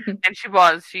fine. And she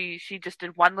was. She just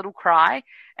did one little cry,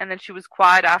 and then she was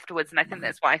quiet afterwards. And I think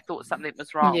that's why I thought something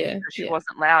was wrong. Because she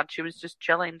wasn't loud. She was just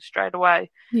chilling straight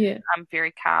away. Yeah.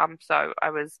 Very calm. So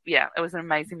it was an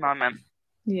amazing moment.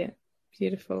 Yeah.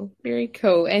 Beautiful. Very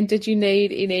cool. And did you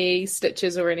need any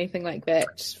stitches or anything like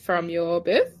that from your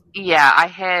birth? Yeah, I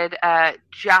had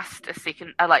just a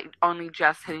second, only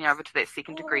just heading over to that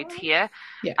second degree tear.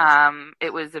 Yeah.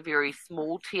 It was a very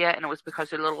small tear, and it was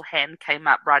because her little hand came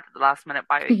up right at the last minute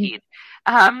by her head.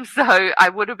 So I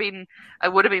would have been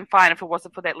fine if it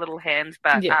wasn't for that little hand.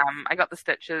 But I got the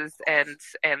stitches, and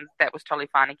that was totally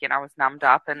fine again. I was numbed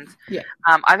up, and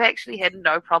I've actually had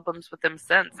no problems with them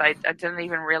since. I didn't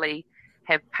even really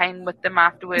have pain with them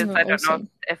afterwards. I don't know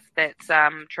if that's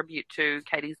tribute to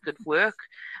Katie's good work.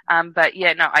 But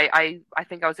I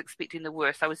think I was expecting the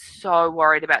worst. I was so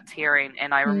worried about tearing,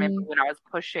 and I remember when I was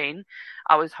pushing,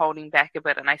 I was holding back a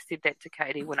bit, and I said that to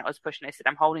Katie when I was pushing. I said,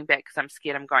 I'm holding back because I'm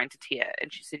scared I'm going to tear.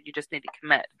 And she said, you just need to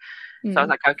commit. So I was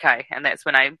like, okay. And that's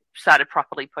when I started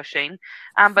properly pushing.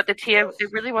 But the tear,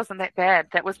 it really wasn't that bad.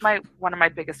 That was one of my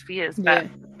biggest fears, but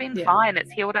it's been fine.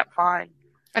 It's healed up fine.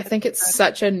 I think it's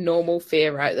such a normal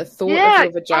fear, right? The thought of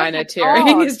your vagina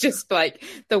tearing is just like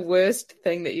the worst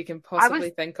thing that you can possibly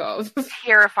think of.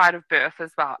 Terrified of birth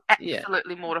as well.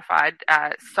 Absolutely mortified.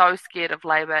 So scared of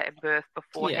labour and birth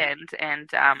beforehand. And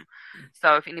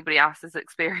so if anybody else is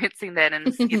experiencing that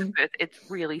and scared of birth, it's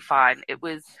really fine.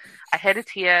 I had a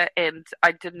tear, and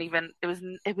I didn't even,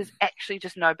 it was actually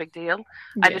just no big deal.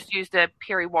 I just used a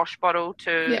peri-wash bottle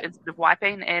instead of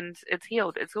wiping, and it's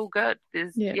healed. It's all good.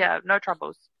 There's no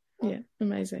troubles. Yeah,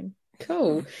 amazing.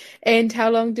 Cool. And how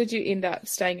long did you end up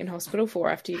staying in hospital for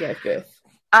after you gave birth?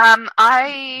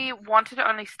 I wanted to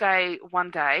only stay one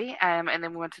day, and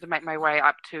then we wanted to make my way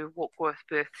up to Warkworth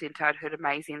Birth Centre. I'd heard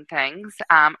amazing things.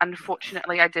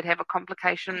 Unfortunately, I did have a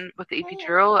complication with the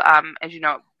epidural. As you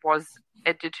know,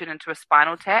 it did turn into a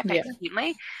spinal tap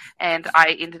accidentally, and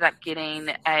I ended up getting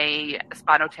a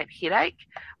spinal tap headache,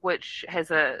 which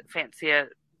has a fancier,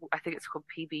 I think it's called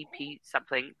PBP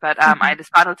something, but I had a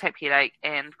spinal tap headache,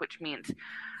 and which meant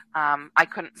I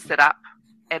couldn't sit up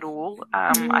at all.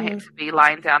 I had to be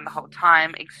lying down the whole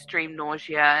time, extreme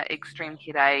nausea, extreme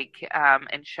headache,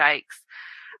 and shakes.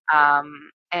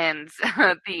 And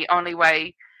the only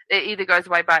way, it either goes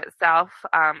away by itself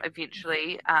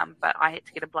eventually, but I had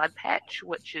to get a blood patch,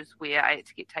 which is where I had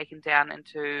to get taken down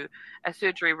into a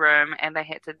surgery room, and they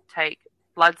had to take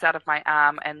bloods out of my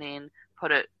arm and then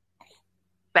put it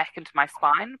back into my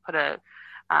spine,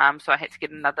 so I had to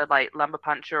get another lumbar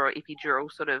puncture or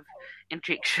epidural sort of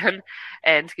injection,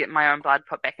 and to get my own blood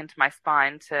put back into my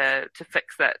spine to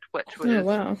fix it, which was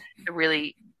a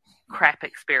really crap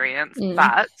experience,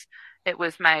 but it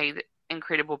was made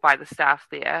incredible by the staff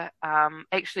there.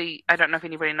 Actually, I don't know if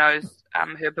anybody knows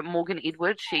her, but Morgan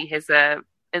Edwards, she has a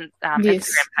Instagram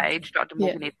page, Dr.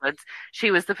 Morgan Edwards.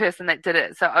 She was the person that did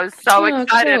it, so I was so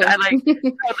excited. Cool. I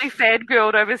totally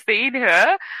fangirled over seeing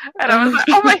her, and I was like,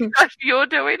 oh my gosh, you're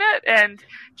doing it. And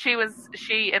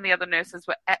she and the other nurses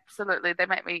were absolutely, they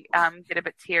made me get a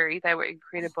bit teary. They were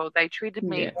incredible. They treated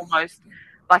me almost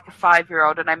like a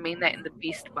 5-year-old, and I mean that in the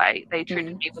best way. They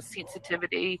treated me with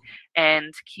sensitivity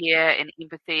and care and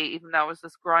empathy, even though I was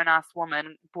this grown-ass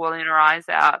woman bawling her eyes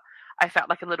out. I felt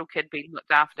like a little kid being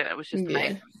looked after. It was just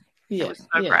amazing. It was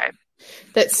so great.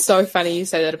 That's so funny you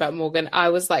say that about Morgan. I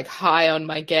was high on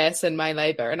my gas in my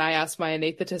labour, and I asked my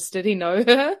anaesthetist, did he know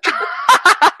her?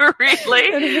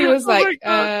 Really? And he was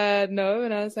no.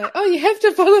 And I was like, oh, you have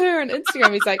to follow her on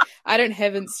Instagram. He's like, I don't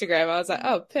have Instagram. I was like,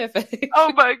 oh, perfect.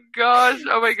 Oh my gosh.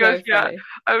 Yeah.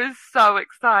 I was so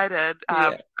excited.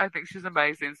 I think she's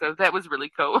amazing. So that was really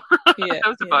cool. That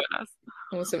was a bonus.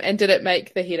 Awesome. And did it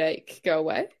make the headache go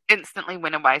away? Instantly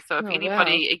went away. So if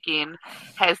anybody, again,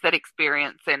 has that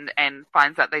experience and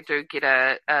finds out they do get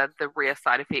the rare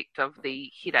side effect of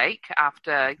the headache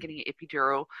after getting an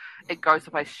epidural, it goes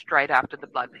away straight after the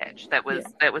blood patch. That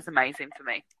was amazing for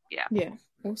me. Yeah. Yeah.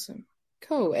 Awesome.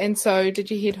 Cool. And so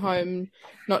did you head home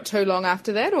not too long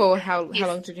after that, or how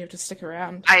long did you have to stick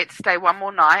around? I had to stay one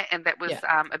more night, and that was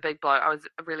a big blow. I was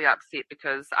really upset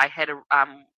because I had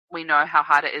we know how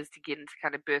hard it is to get into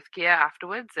kind of birth care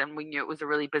afterwards, and we knew it was a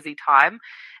really busy time,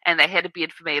 and they had a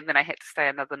bed for me, and then I had to stay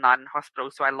another night in hospital,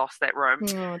 so I lost that room.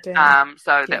 Oh, damn.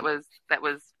 So that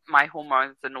was my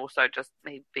hormones, and also just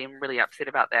me being really upset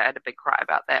about that. I had a big cry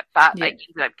about that, but I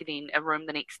ended up getting a room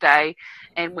the next day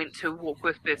and went to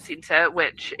Warkworth Birth Centre,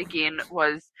 which again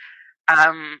was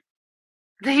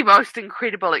the most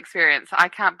incredible experience. I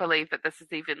can't believe that this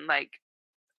is even like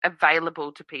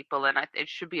available to people, and it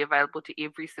should be available to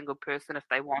every single person if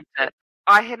they want it.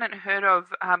 I hadn't heard of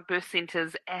birth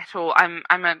centres at all.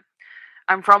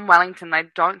 I'm from Wellington. I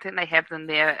don't think they have them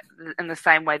there in the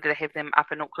same way that they have them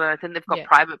up in Auckland. I think they've got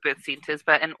private birth centres,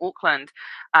 but in Auckland,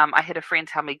 I had a friend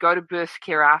tell me, go to birth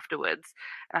care afterwards.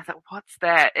 And I thought, what's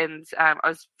that? And I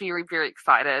was very, very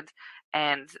excited.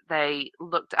 And they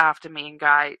looked after me and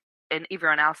Guy and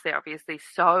everyone else there, obviously,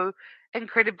 so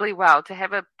incredibly well. To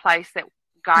have a place that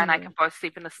Guy and I can both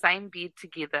sleep in the same bed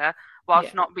together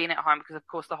whilst not being at home, because of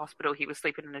course the hospital he was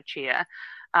sleeping in a chair,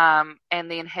 and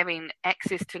then having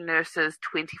access to nurses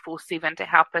 24/7 to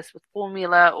help us with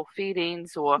formula or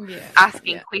feedings or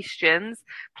asking questions.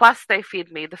 Plus they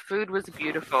fed me. The food was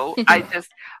beautiful. I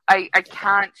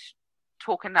can't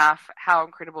talk enough how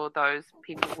incredible those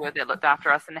people were that looked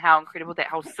after us, and how incredible that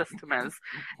whole system is,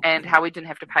 and how we didn't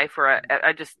have to pay for it.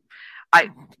 I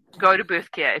go to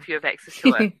birth care if you have access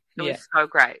to it. It was so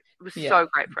great. It was so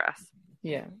great for us.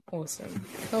 Yeah, awesome.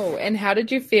 Cool. And how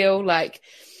did you feel? Like,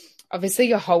 obviously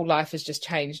your whole life has just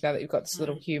changed now that you've got this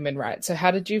little human, right? So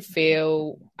how did you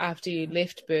feel after you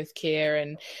left birth care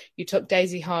and you took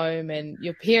Daisy home and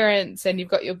your parents, and you've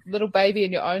got your little baby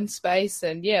in your own space?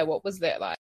 And what was that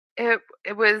like? It's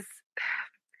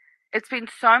been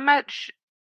so much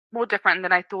more different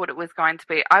than I thought it was going to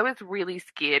be. I was really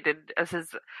scared, and this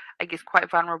is, I guess, quite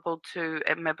vulnerable to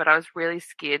admit, but I was really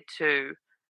scared to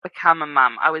become a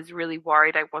mum. I was really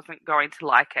worried I wasn't going to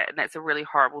like it, and that's a really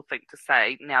horrible thing to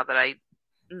say now that I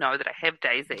know that I have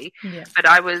Daisy. Yeah. But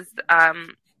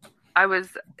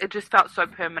it just felt so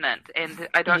permanent, and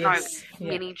I don't know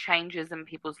many changes in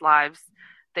people's lives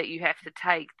that you have to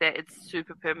take that it's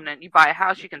super permanent. You buy a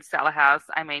house, you can sell a house.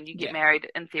 I mean, you get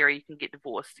married, in theory, you can get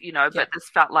divorced, but this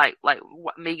felt like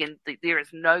what Megan, there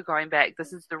is no going back.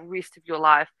 This is the rest of your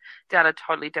life down a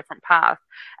totally different path.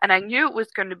 And I knew it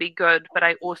was going to be good, but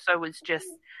I also was just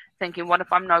thinking, what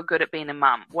if I'm no good at being a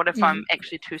mum? What if I'm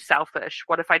actually too selfish?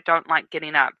 What if I don't like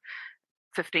getting up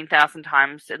 15,000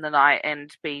 times in the night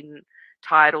and being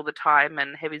tired all the time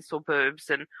and having sore boobs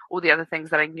and all the other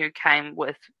things that I knew came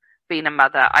with being a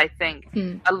mother? I think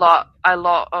a lot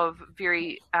of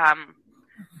very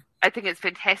I think it's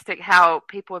fantastic how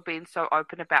people have been so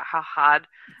open about how hard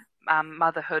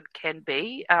motherhood can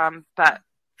be, but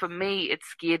for me it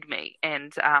scared me,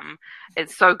 and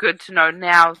it's so good to know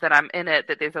now that I'm in it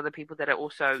that there's other people that are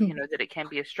also that it can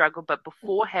be a struggle. But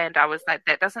beforehand I was like,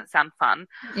 that doesn't sound fun.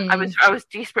 I was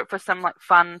desperate for some like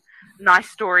fun, nice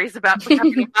stories about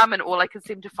becoming a mum, and all I could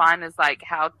seem to find is like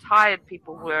how tired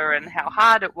people were and how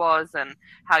hard it was and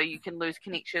how you can lose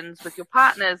connections with your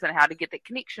partners and how to get that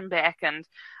connection back. And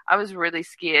I was really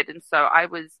scared, and so I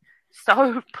was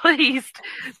so pleased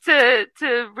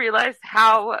to realize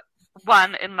how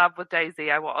in love with Daisy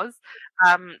I was,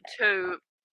 to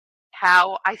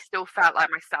how I still felt like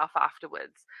myself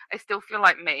afterwards. I still feel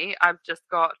like me. I've just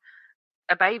got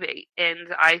a baby,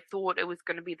 and I thought it was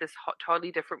going to be this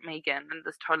totally different Megan and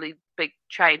this totally big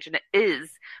change, and it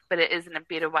is, but it is in a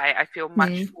better way. I feel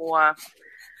much more.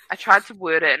 I tried to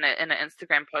word it in an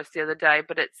Instagram post the other day,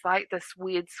 but it's like this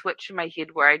weird switch in my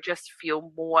head where I just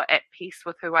feel more at peace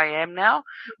with who I am now,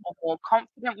 or more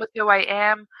confident with who I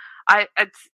am.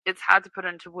 It's hard to put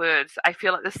into words. I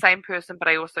feel like the same person, but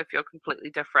I also feel completely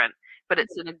different, but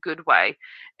it's in a good way.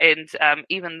 And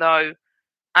even though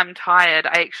I'm tired,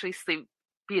 I actually sleep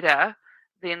better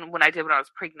than when I did when I was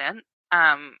pregnant,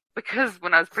 because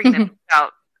when I was pregnant, I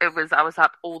was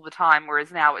up all the time,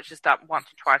 whereas now it's just up once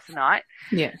or twice a night.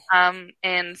 Yeah.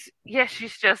 And yeah,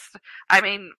 she's just, I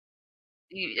mean,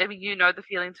 you know the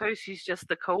feeling too. She's just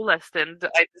the coolest, and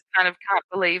I just kind of can't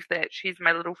believe that she's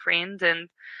my little friend, and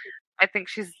I think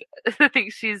she's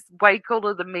way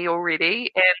cooler than me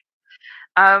already.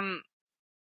 And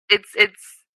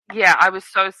I was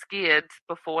so scared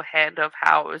beforehand of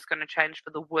how it was going to change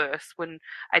for the worse, when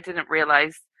I didn't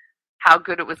realize how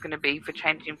good it was going to be for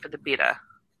changing for the better.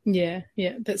 Yeah,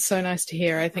 that's so nice to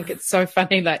hear. I think it's so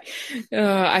funny. Like,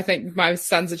 I think my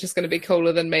sons are just going to be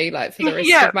cooler than me, like, for the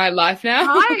rest of my life now.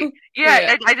 Right.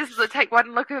 Yeah. I just take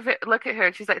one look at her,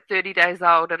 and she's like 30 days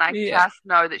old, and I just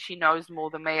know that she knows more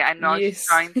than me. I know she's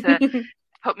going to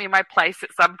put me in my place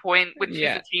at some point when she's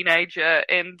a teenager.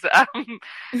 And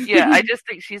I just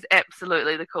think she's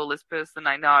absolutely the coolest person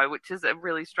I know, which is a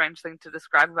really strange thing to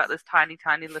describe about this tiny,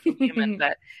 tiny little human.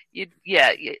 But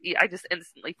I just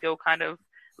instantly feel kind of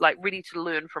like ready to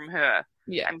learn from her.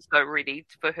 Yeah, I'm so ready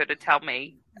for her to tell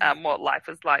me what life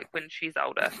is like when she's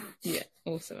older. Yeah,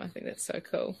 awesome. I think that's so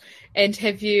cool. And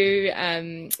have you,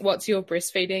 what's your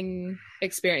breastfeeding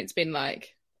experience been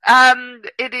like?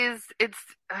 There's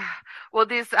I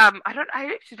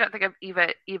actually don't think I've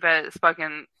ever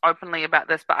spoken openly about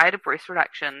this, but I had a breast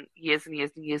reduction years and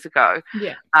years and years ago.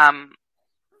 Yeah.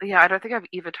 I don't think I've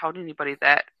ever told anybody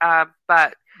that.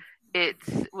 But it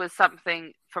was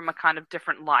something from a kind of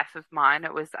different life of mine.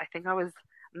 I think I was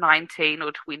 19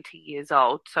 or 20 years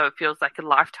old, so it feels like a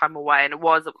lifetime away, and it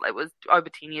was over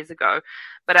 10 years ago,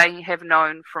 but I have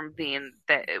known from then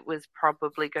that it was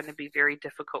probably going to be very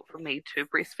difficult for me to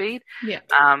breastfeed,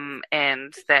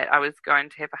 and that I was going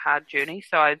to have a hard journey,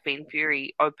 so I've been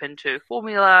very open to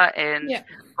formula and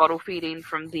bottle feeding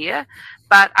from there,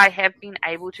 but I have been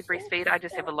able to breastfeed. I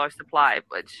just have a low supply,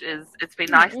 it's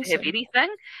been nice to have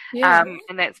anything, and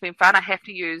that's been fun. I have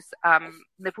to use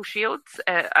nipple shields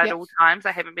at all times.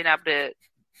 I haven't been able to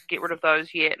get rid of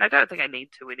those yet, and I don't think I need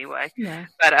to anyway. No.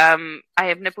 But I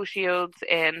have nipple shields,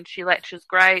 and she latches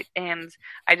great, and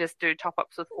I just do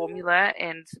top-ups with formula,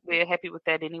 and we're happy with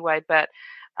that anyway. But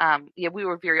we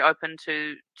were very open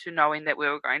to knowing that we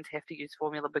were going to have to use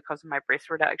formula because of my breast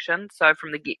reduction. So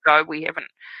from the get-go, we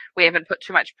haven't put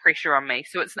too much pressure on me.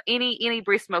 So it's any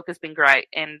breast milk has been great,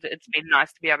 and it's been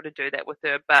nice to be able to do that with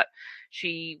her. But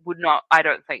she would not, I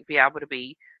don't think, be able to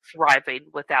be thriving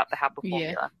without the help of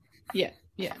formula. Yeah.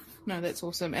 No, that's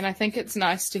awesome. And I think it's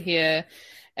nice to hear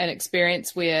an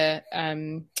experience where,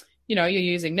 you're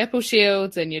using nipple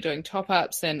shields and you're doing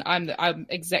top-ups, and I'm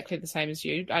exactly the same as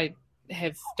you. I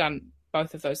have done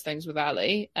both of those things with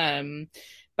Ali,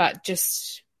 but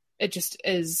it just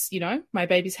is, my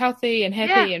baby's healthy and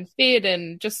happy and fed,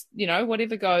 and just,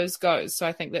 whatever goes. So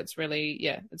I think that's really,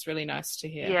 it's really nice to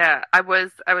hear. Yeah, I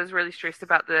was really stressed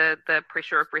about the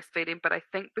pressure of breastfeeding, but I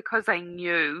think because I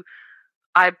knew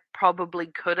I probably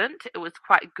couldn't, it was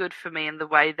quite good for me in the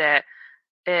way that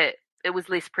it was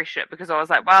less pressure, because I was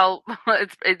like, well,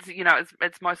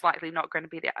 it's most likely not going to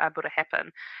be able to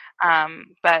happen.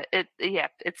 But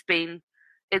it's been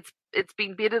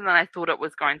better than I thought it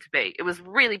was going to be. It was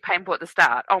really painful at the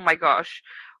start. Oh my gosh.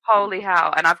 Holy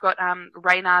hell. And I've got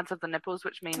Raynaud's of the nipples,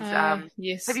 which means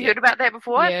yes, have you heard about that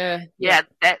before? Yeah,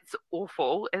 that's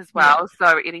awful as well.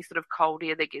 So any sort of cold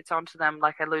air that gets onto them,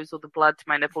 like I lose all the blood to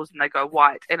my nipples and they go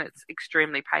white, and it's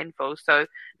extremely painful. So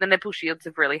the nipple shields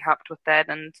have really helped with that,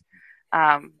 and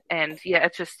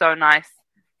it's just so nice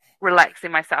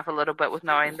relaxing myself a little bit with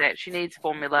knowing that she needs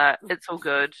formula. It's all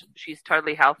good. She's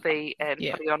totally healthy and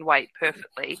putting on weight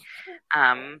perfectly.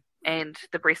 And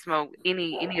the breast milk,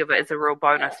 any of it is a real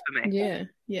bonus for me.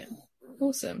 Yeah.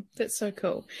 Awesome. That's so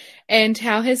cool. And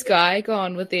how has Guy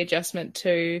gone with the adjustment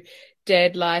to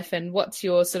dad life, and what's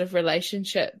your sort of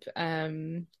relationship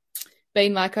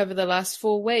been like over the last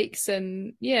 4 weeks?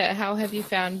 And how have you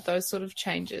found those sort of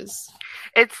changes?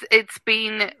 It's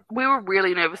been, we were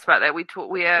really nervous about that.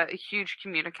 We are huge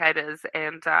communicators,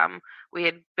 and we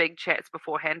had big chats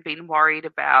beforehand, being worried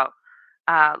about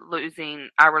losing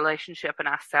our relationship and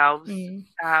ourselves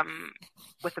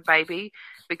with the baby,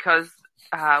 because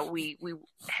we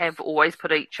have always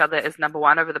put each other as number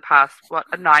one over the past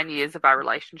 9 years of our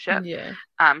relationship.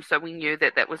 So we knew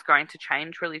that was going to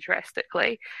change really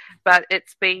drastically, but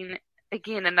it's been,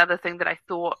 again, another thing that I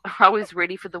thought I was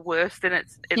ready for the worst, and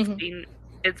it's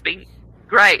been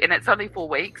great, and it's only 4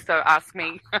 weeks, so ask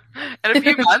me in a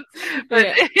few months. But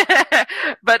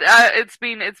but it's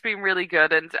been really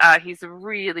good, and he's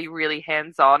really, really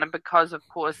hands-on, and because of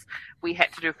course we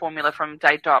had to do formula from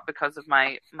day dot because of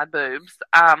my boobs,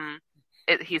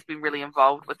 he's been really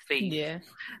involved with feeds,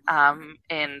 and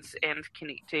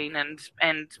connecting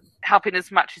and helping as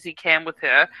much as he can with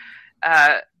her,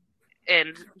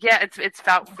 and it's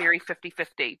felt very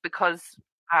 50-50 because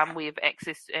we have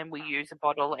access and we use a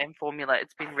bottle and formula.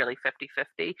 It's been really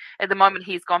 50-50. At the moment,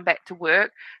 he's gone back to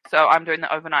work, so I'm doing the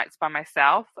overnights by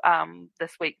myself.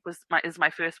 This week is my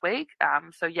first week,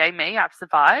 so yay me, I've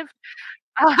survived.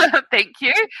 Thank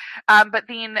you. But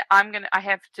then I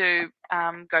have to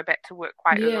go back to work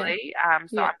quite early. I'm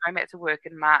going back to work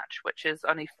in March, which is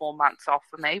only 4 months off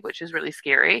for me, which is really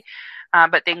scary.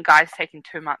 But then Guy's taking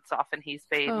 2 months off, and he's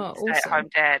been stay-at-home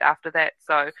dad after that.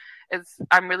 So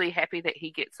I'm really happy that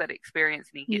he gets that experience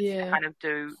and he gets to kind of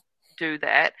do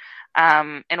that.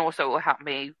 And also it will help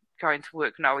me going to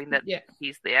work knowing that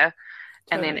he's there.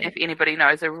 And then if anybody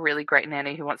knows a really great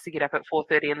nanny who wants to get up at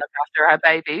 4:30 and look after our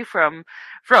baby from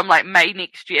like May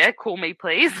next year, call me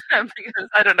please. Because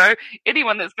I don't know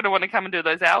anyone that's going to want to come and do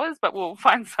those hours, but we'll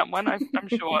find someone, I'm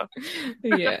sure.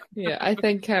 Yeah. I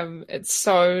think it's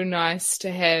so nice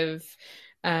to have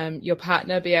your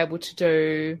partner be able to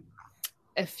do,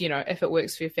 if it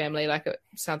works for your family, like it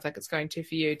sounds like it's going to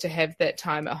for you, to have that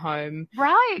time at home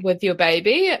with your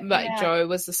baby. But Joe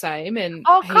was the same, and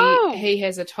cool. he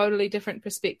has a totally different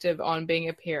perspective on being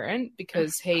a parent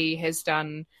because he has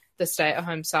done the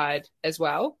stay-at-home side as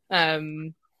well.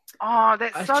 Oh,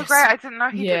 that's so great. I didn't know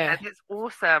he did that. That's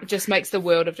awesome. It just makes the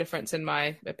world of difference in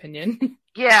my opinion.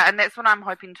 Yeah, and that's what I'm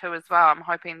hoping to as well. I'm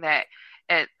hoping that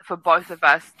for both of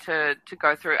us to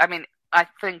go through. I mean, I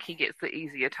think he gets the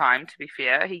easier time, to be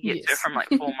fair. He gets it from like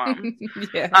 4 months.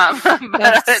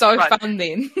 That's so fun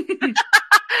then.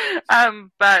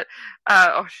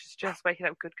 She's just waking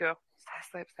up. Good girl.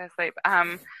 Stay asleep.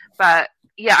 But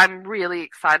yeah, I'm really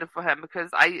excited for him because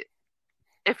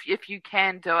if you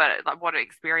can do it, like what an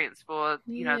experience for,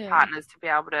 partners to be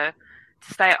able to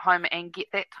stay at home and get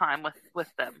that time with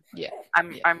them. Yeah.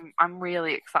 I'm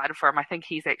really excited for him. I think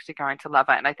he's actually going to love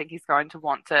it, and I think he's going to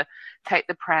want to take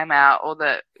the pram out or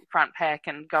the front pack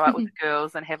and go out with the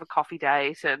girls and have a coffee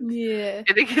date, and I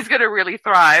think he's going to really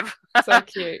thrive. So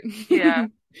cute. Yeah.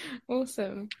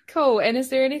 Awesome. Cool. And is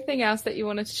there anything else that you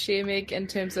wanted to share, Meg, in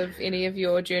terms of any of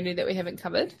your journey that we haven't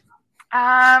covered?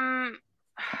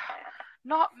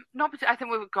 Not. I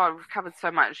think we've covered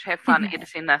so much. Have fun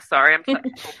editing this. Sorry, I'm such a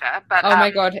talker. But oh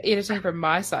my god, editing from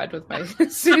my side with my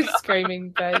screaming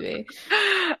baby.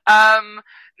 No,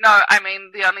 I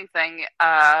mean the only thing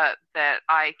that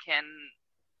I can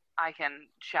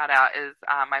shout out is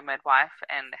my midwife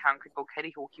and how incredible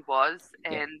Katie Hawkey was,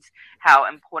 and how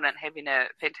important having a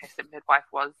fantastic midwife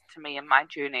was to me in my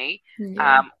journey.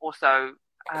 Also.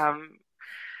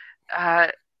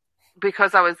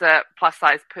 Because I was a plus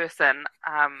size person,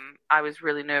 I was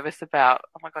really nervous about,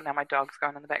 oh my God, now my dog's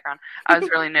going in the background. I was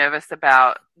really nervous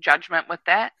about judgment with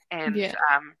that. And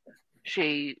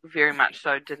she very much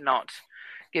so did not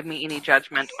give me any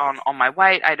judgment on my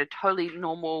weight. I had a totally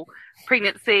normal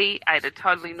pregnancy. I had a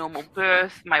totally normal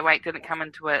birth. My weight didn't come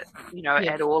into it,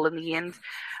 at all in the end.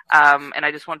 And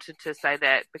I just wanted to say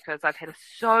that because I've had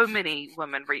so many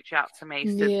women reach out to me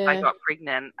since I got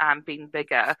pregnant, being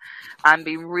bigger,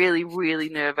 being really, really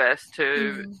nervous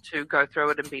to go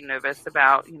through it and be nervous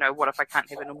about, what if I can't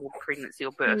have a normal pregnancy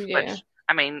or birth, which,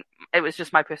 I mean, it was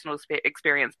just my personal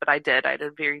experience, but I had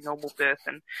a very normal birth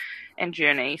and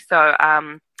journey. So,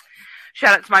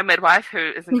 shout out to my midwife,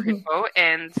 who is incredible,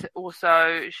 and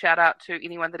also shout out to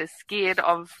anyone that is scared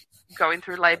of going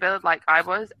through labour like I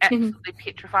was, absolutely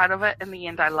petrified of it. In the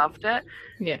end, I loved it.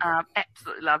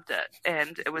 Absolutely loved it,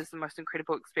 and it was the most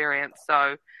incredible experience.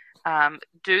 So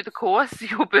do the course,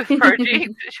 your birth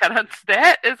project. Shout out to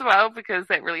that as well, because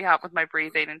that really helped with my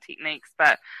breathing and techniques.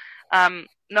 But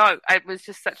no, it was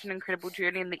just such an incredible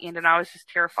journey in the end, and I was just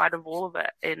terrified of all of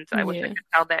it. And I wish I could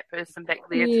tell that person back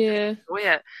there to enjoy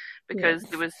it, because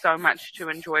there was so much to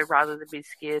enjoy rather than be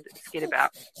scared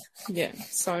about. Yeah,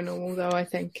 so normal though, I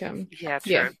think. True.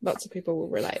 Yeah, lots of people will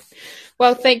relate.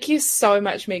 Well, thank you so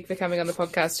much, Meg, for coming on the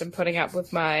podcast and putting up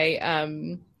with my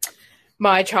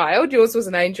child. Yours was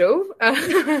an angel.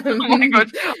 Oh my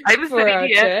God. I'm sitting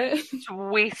here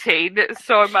sweating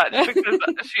so much because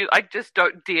I just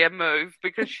don't dare move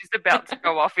because she's about to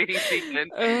go off any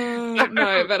second.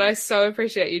 No, but I so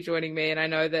appreciate you joining me, and I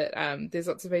know that there's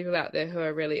lots of people out there who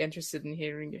are really interested in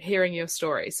hearing your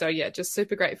story. So yeah, just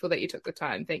super grateful that you took the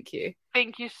time. Thank you.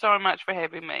 Thank you so much for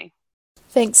having me.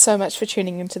 Thanks so much for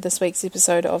tuning into this week's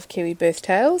episode of Kiwi Birth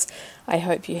Tales. I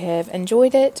hope you have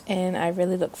enjoyed it, and I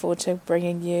really look forward to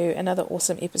bringing you another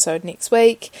awesome episode next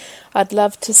week. I'd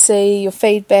love to see your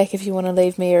feedback. If you want to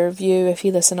leave me a review, if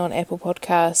you listen on Apple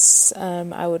Podcasts,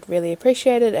 I would really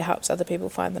appreciate it. It helps other people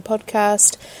find the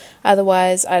podcast.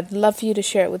 Otherwise, I'd love for you to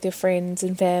share it with your friends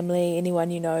and family,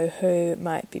 anyone you know who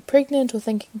might be pregnant or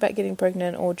thinking about getting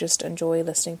pregnant, or just enjoy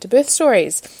listening to birth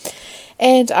stories.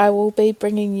 And I will be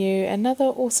bringing you another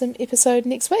awesome episode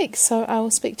next week, so I will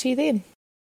speak to you then.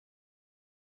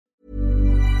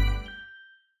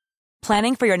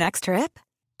 Planning for your next trip?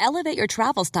 Elevate your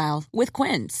travel style with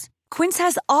Quince. Quince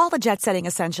has all the jet-setting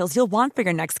essentials you'll want for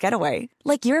your next getaway,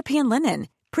 like European linen,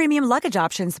 premium luggage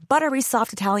options, buttery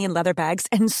soft Italian leather bags,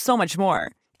 and so much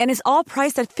more. And is all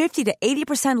priced at 50 to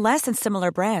 80% less than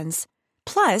similar brands.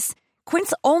 Plus,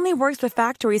 Quince only works with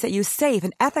factories that use safe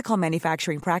and ethical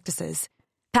manufacturing practices.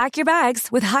 Pack your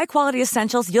bags with high-quality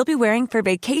essentials you'll be wearing for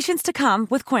vacations to come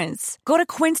with Quince. Go to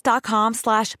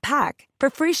quince.com/pack for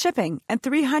free shipping and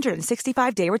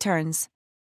 365-day returns.